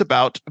talks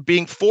about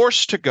being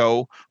forced to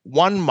go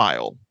 1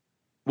 mile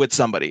with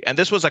somebody. And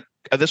this was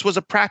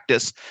a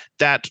practice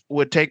that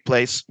would take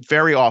place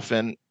very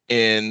often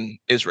in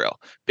Israel,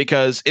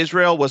 because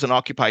Israel was an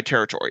occupied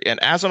territory.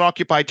 And as an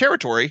occupied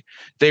territory,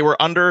 they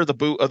were under the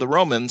boot of the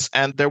Romans.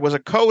 And there was a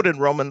code in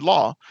Roman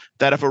law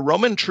that if a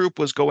Roman troop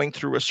was going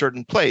through a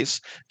certain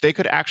place, they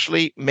could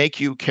actually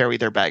make you carry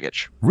their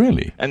baggage.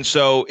 Really? And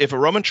so if a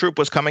Roman troop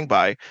was coming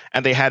by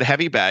and they had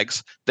heavy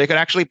bags, they could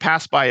actually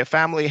pass by a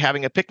family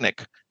having a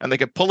picnic, and they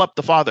could pull up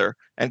the father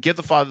and give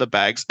the father the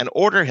bags and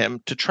order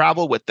him to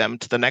travel with them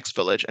to the next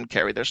village and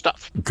carry their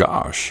stuff.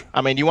 Gosh.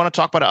 I mean, you want to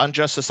talk about an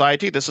unjust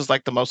society? This is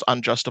like the most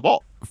unjust of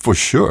all. For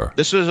sure.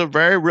 This is a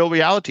very real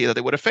reality that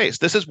they would have faced.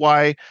 This is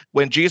why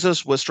when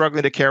Jesus was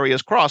struggling to carry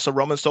his cross, a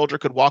Roman soldier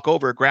could walk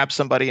over, grab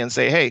somebody and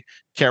say, hey,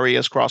 carry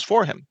his cross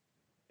for him.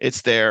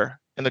 It's there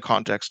in the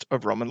context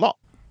of Roman law.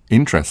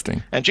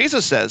 Interesting. And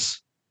Jesus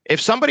says, if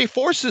somebody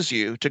forces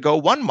you to go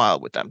 1 mile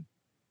with them,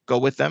 go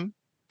with them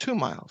 2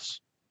 miles.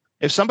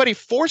 If somebody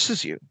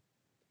forces you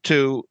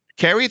to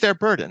carry their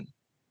burden,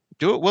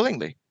 do it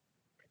willingly.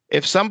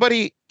 If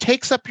somebody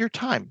takes up your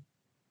time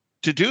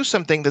to do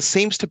something that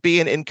seems to be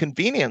an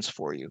inconvenience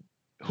for you,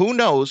 who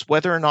knows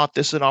whether or not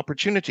this is an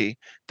opportunity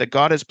that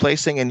God is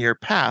placing in your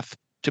path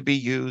to be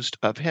used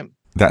of him.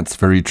 That's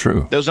very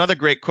true. There's another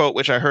great quote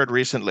which I heard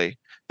recently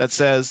that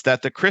says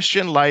that the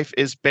Christian life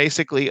is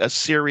basically a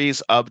series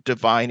of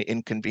divine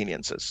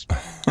inconveniences.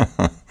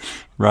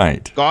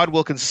 Right. God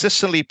will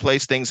consistently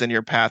place things in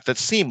your path that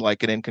seem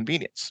like an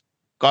inconvenience.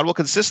 God will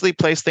consistently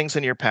place things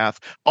in your path,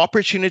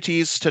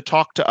 opportunities to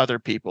talk to other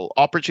people,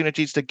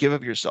 opportunities to give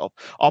of yourself,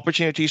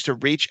 opportunities to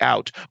reach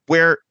out,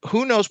 where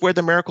who knows where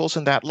the miracles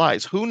in that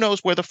lies? Who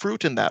knows where the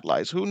fruit in that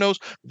lies? Who knows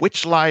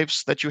which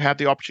lives that you have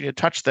the opportunity to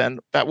touch then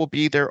that will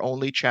be their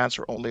only chance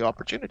or only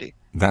opportunity.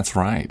 That's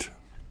right.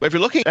 But if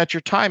you're looking at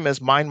your time as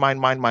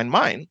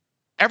mine,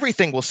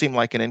 everything will seem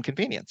like an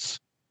inconvenience.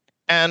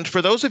 And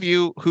for those of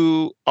you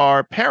who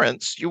are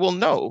parents, you will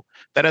know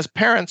that as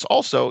parents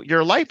also,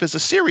 your life is a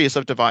series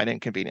of divine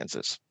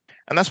inconveniences.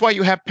 And that's why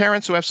you have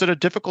parents who have such a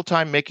difficult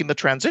time making the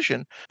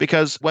transition,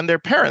 because when they're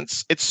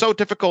parents, it's so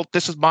difficult.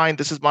 This is mine,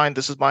 this is mine,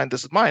 this is mine,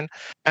 this is mine.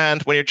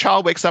 And when your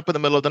child wakes up in the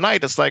middle of the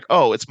night, it's like,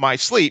 oh, it's my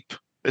sleep.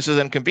 This is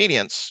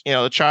inconvenience.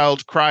 The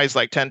child cries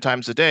like 10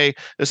 times a day.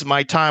 This is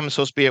my time. I'm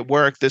supposed to be at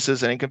work. This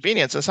is an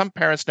inconvenience. And some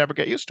parents never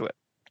get used to it.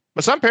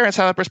 But some parents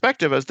have a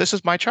perspective as this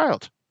is my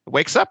child.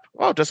 Wakes up,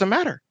 oh, it doesn't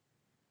matter.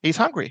 He's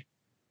hungry.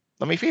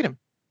 Let me feed him.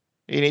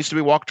 He needs to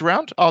be walked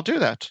around. I'll do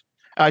that.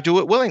 I do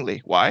it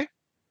willingly. Why?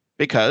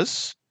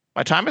 Because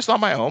my time is not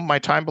my own. My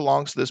time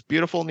belongs to this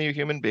beautiful new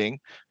human being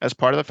as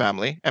part of the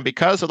family. And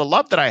because of the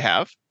love that I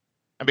have,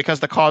 and because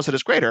the cause that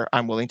is greater,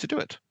 I'm willing to do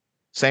it.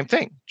 Same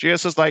thing.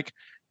 Jesus is like,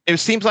 it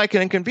seems like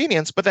an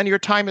inconvenience, but then your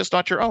time is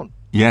not your own.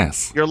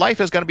 Yes. Your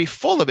life is going to be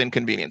full of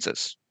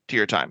inconveniences to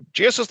your time.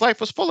 Jesus' life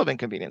was full of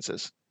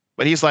inconveniences.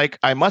 But he's like,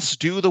 I must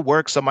do the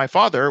works of my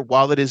Father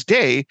while it is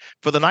day,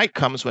 for the night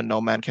comes when no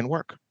man can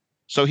work.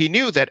 So he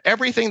knew that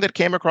everything that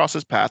came across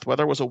his path,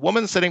 whether it was a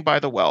woman sitting by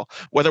the well,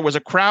 whether it was a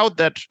crowd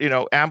that,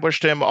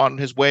 ambushed him on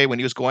his way when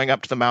he was going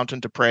up to the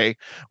mountain to pray,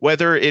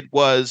 whether it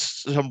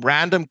was some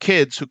random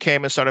kids who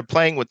came and started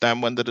playing with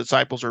them when the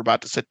disciples were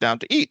about to sit down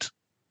to eat.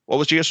 What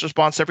was Jesus'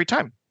 response every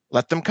time?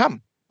 Let them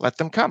come. Let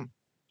them come.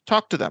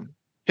 Talk to them.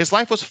 His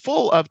life was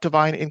full of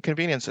divine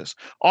inconveniences.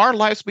 Our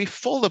lives will be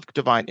full of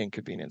divine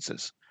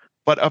inconveniences.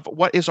 But of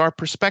what is our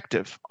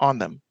perspective on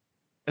them?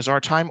 Is our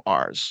time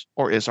ours,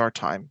 or is our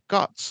time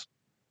God's?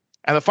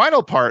 And the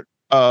final part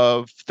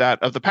of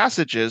the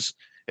passage is,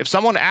 if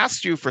someone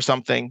asks you for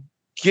something,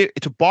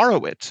 to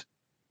borrow it,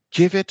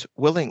 give it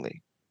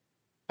willingly.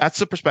 That's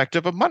the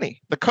perspective of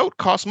money. The coat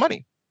costs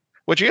money.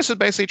 What Jesus is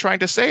basically trying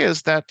to say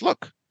is that,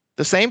 look,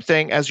 the same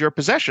thing as your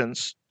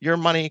possessions, your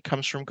money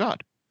comes from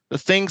God. The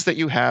things that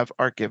you have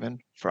are given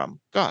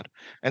from God.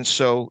 And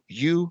so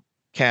you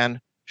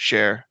can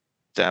share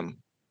them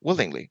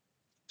willingly.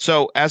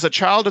 So as a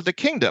child of the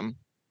kingdom,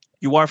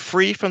 you are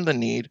free from the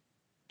need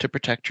to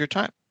protect your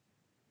time.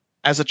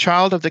 As a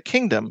child of the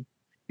kingdom,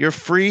 you're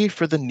free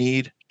for the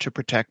need to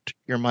protect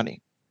your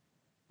money.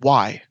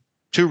 Why?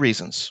 2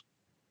 reasons.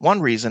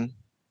 One reason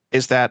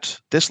is that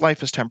this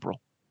life is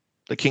temporal.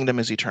 The kingdom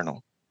is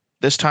eternal.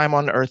 This time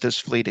on earth is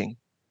fleeting.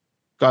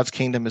 God's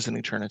kingdom is in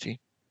eternity.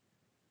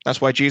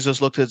 That's why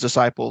Jesus looked at his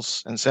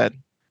disciples and said,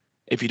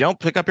 if you don't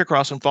pick up your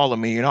cross and follow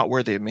me, you're not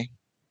worthy of me.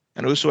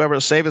 And whosoever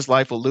will save his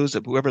life will lose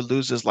it. Whoever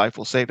loses his life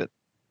will save it.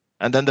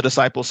 And then the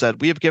disciples said,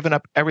 we have given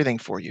up everything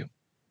for you.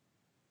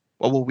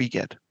 What will we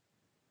get?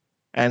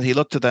 And he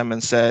looked to them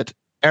and said,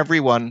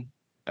 everyone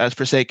has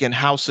forsaken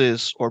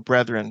houses or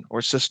brethren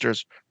or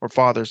sisters or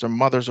fathers or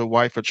mothers or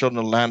wife or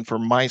children or land for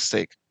my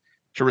sake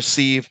to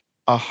receive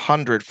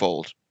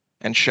 100-fold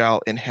and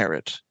shall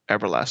inherit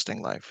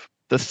everlasting life.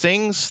 The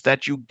things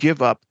that you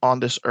give up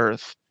on this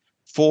earth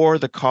for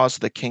the cause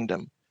of the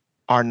kingdom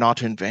are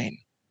not in vain,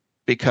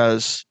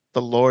 because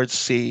the Lord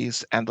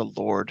sees and the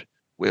Lord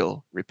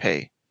will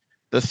repay.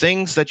 The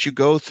things that you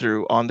go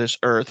through on this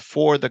earth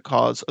for the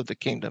cause of the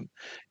kingdom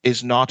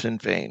is not in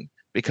vain,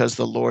 because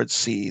the Lord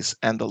sees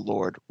and the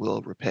Lord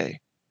will repay.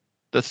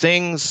 The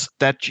things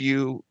that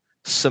you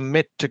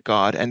submit to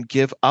God and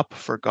give up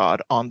for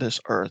God on this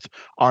earth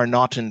are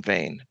not in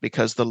vain,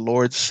 because the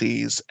Lord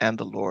sees and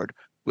the Lord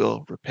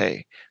will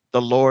repay.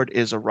 The Lord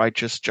is a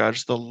righteous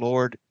judge. The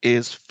Lord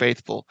is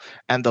faithful,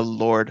 and the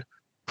Lord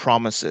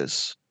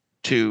promises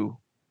to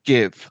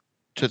give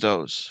to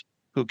those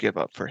who give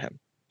up for him.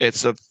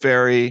 It's a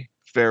very,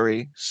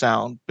 very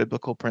sound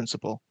biblical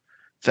principle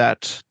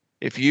that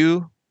if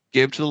you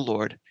give to the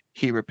Lord,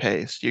 he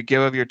repays. You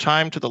give of your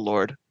time to the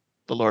Lord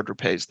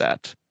repays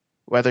that,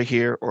 whether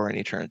here or in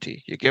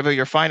eternity. You give of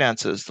your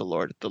finances to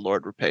the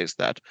Lord repays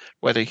that,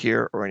 whether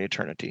here or in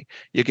eternity.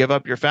 You give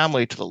up your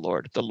family to the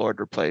Lord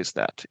repays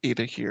that,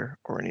 either here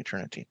or in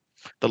eternity.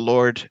 The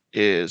Lord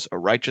is a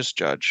righteous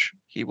judge.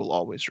 He will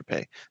always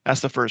repay.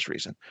 That's the first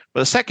reason.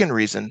 But the second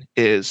reason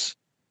is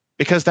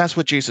because that's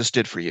what Jesus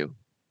did for you.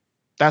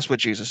 That's what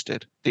Jesus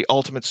did. The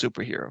ultimate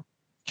superhero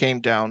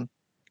came down,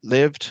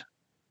 lived,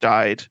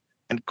 died,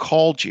 and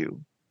called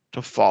you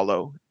to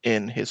follow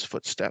in his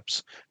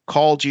footsteps,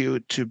 called you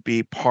to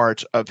be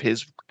part of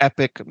his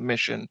epic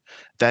mission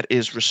that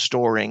is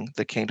restoring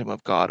the kingdom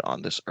of God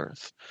on this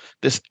earth.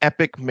 This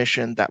epic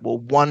mission that will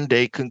one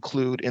day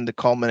conclude in the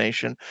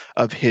culmination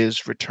of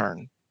his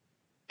return.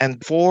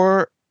 And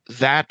for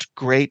that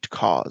great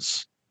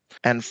cause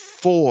and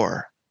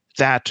for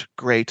that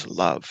great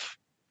love,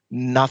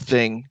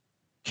 nothing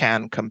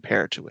can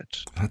compare to it.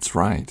 That's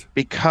right.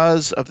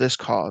 Because of this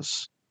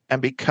cause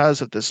and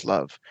because of this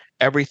love,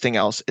 everything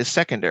else is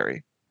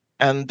secondary.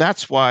 And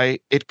that's why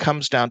it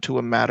comes down to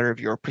a matter of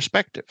your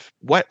perspective.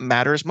 What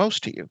matters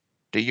most to you?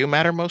 Do you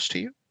matter most to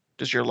you?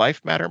 Does your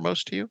life matter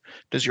most to you?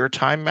 Does your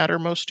time matter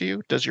most to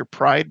you? Does your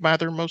pride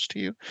matter most to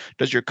you?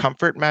 Does your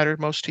comfort matter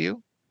most to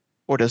you?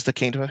 Or does the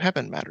kingdom of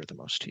heaven matter the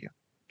most to you?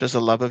 Does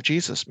the love of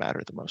Jesus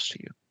matter the most to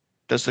you?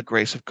 Does the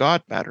grace of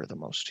God matter the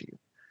most to you?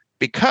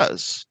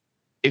 Because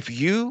if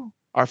you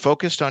are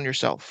focused on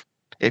yourself,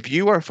 if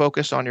you are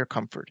focused on your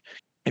comfort,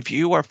 if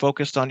you are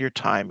focused on your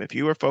time, if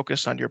you are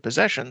focused on your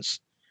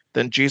possessions,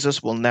 then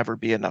Jesus will never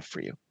be enough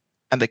for you.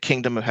 And the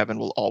kingdom of heaven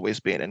will always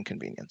be an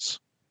inconvenience.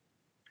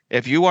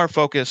 If you are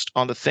focused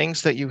on the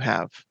things that you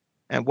have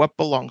and what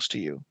belongs to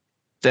you,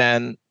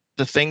 then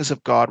the things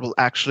of God will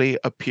actually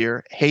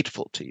appear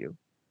hateful to you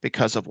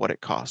because of what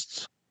it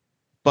costs.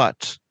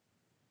 But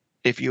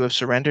if you have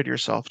surrendered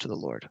yourself to the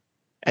Lord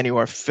and you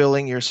are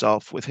filling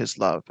yourself with his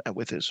love and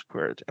with his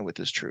word and with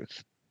his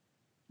truth,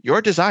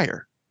 your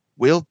desire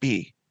will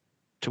be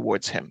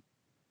towards him.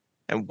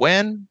 And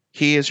when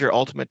he is your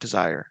ultimate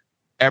desire,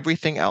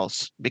 everything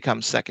else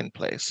becomes second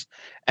place,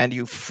 and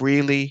you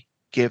freely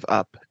give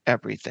up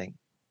everything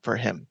for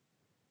him.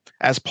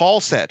 As Paul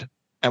said,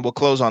 and we'll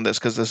close on this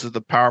because this is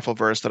the powerful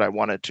verse that I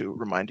wanted to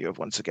remind you of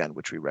once again,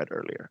 which we read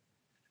earlier.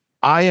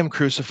 I am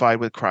crucified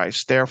with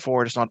Christ,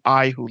 therefore it is not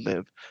I who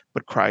live,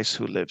 but Christ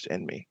who lives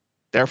in me.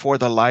 Therefore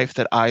the life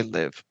that I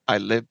live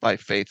by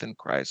faith in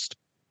Christ,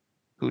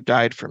 who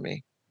died for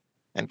me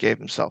and gave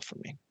himself for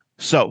me.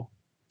 So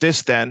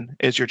this then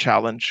is your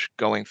challenge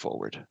going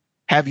forward.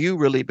 Have you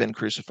really been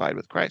crucified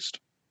with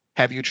Christ?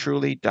 Have you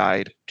truly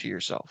died to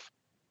yourself?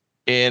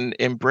 In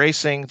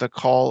embracing the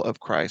call of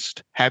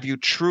Christ, have you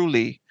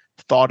truly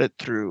thought it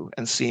through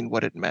and seen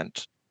what it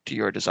meant to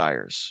your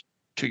desires,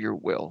 to your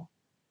will,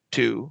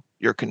 to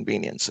your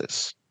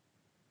conveniences?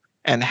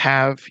 And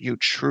have you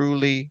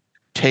truly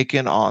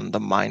taken on the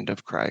mind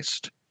of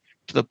Christ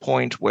to the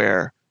point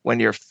where when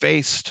you're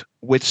faced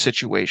with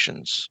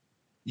situations,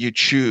 you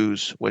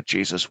choose what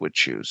Jesus would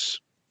choose?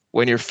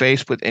 When you're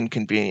faced with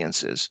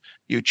inconveniences,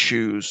 you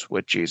choose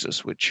what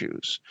Jesus would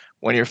choose.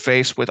 When you're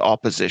faced with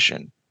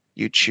opposition,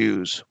 you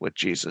choose what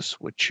Jesus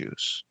would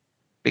choose.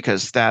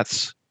 Because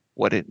that's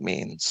what it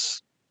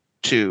means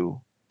to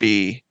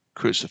be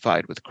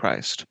crucified with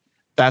Christ.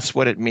 That's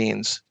what it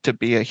means to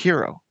be a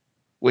hero,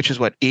 which is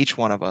what each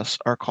one of us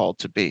are called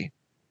to be.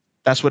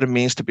 That's what it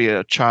means to be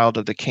a child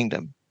of the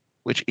kingdom,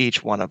 which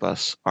each one of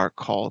us are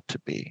called to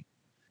be.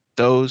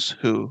 Those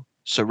who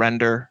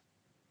surrender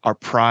our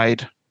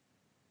pride,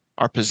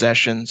 our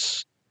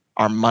possessions,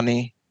 our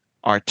money,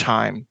 our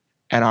time,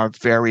 and our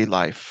very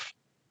life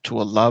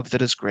to a love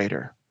that is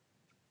greater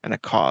and a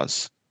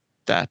cause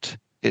that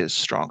is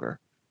stronger.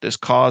 This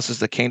cause is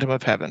the kingdom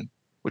of heaven,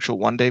 which will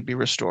one day be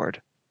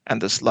restored.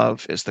 And this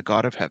love is the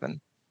God of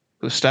heaven,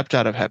 who stepped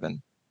out of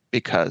heaven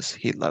because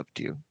he loved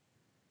you.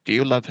 Do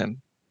you love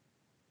him?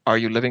 Are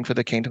you living for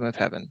the kingdom of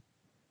heaven?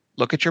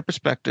 Look at your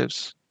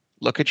perspectives,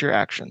 look at your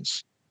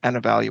actions, and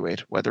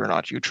evaluate whether or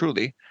not you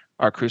truly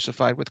are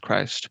crucified with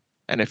Christ.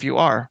 And if you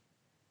are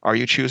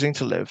you choosing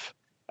to live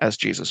as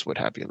Jesus would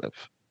have you live?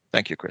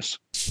 Thank you, Chris.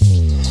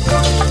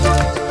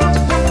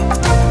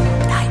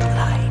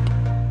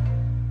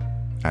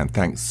 And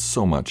thanks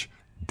so much,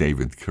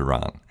 David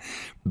Karan.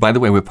 By the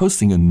way, we're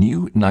posting a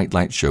new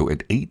Nightlight show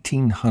at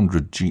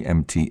 1800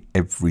 GMT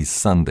every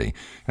Sunday,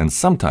 and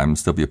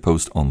sometimes there'll be a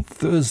post on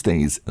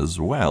Thursdays as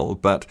well,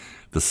 but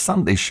the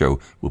Sunday show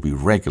will be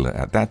regular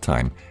at that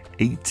time,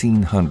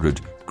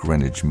 1800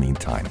 Greenwich Mean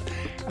Time.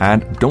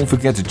 And don't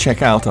forget to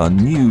check out our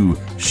new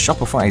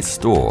Shopify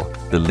store.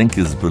 The link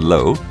is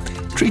below.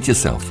 Treat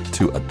yourself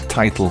to a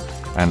title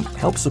and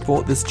help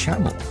support this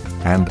channel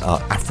and our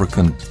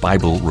African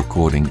Bible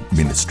recording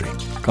ministry.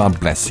 God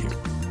bless you.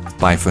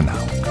 Bye for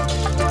now.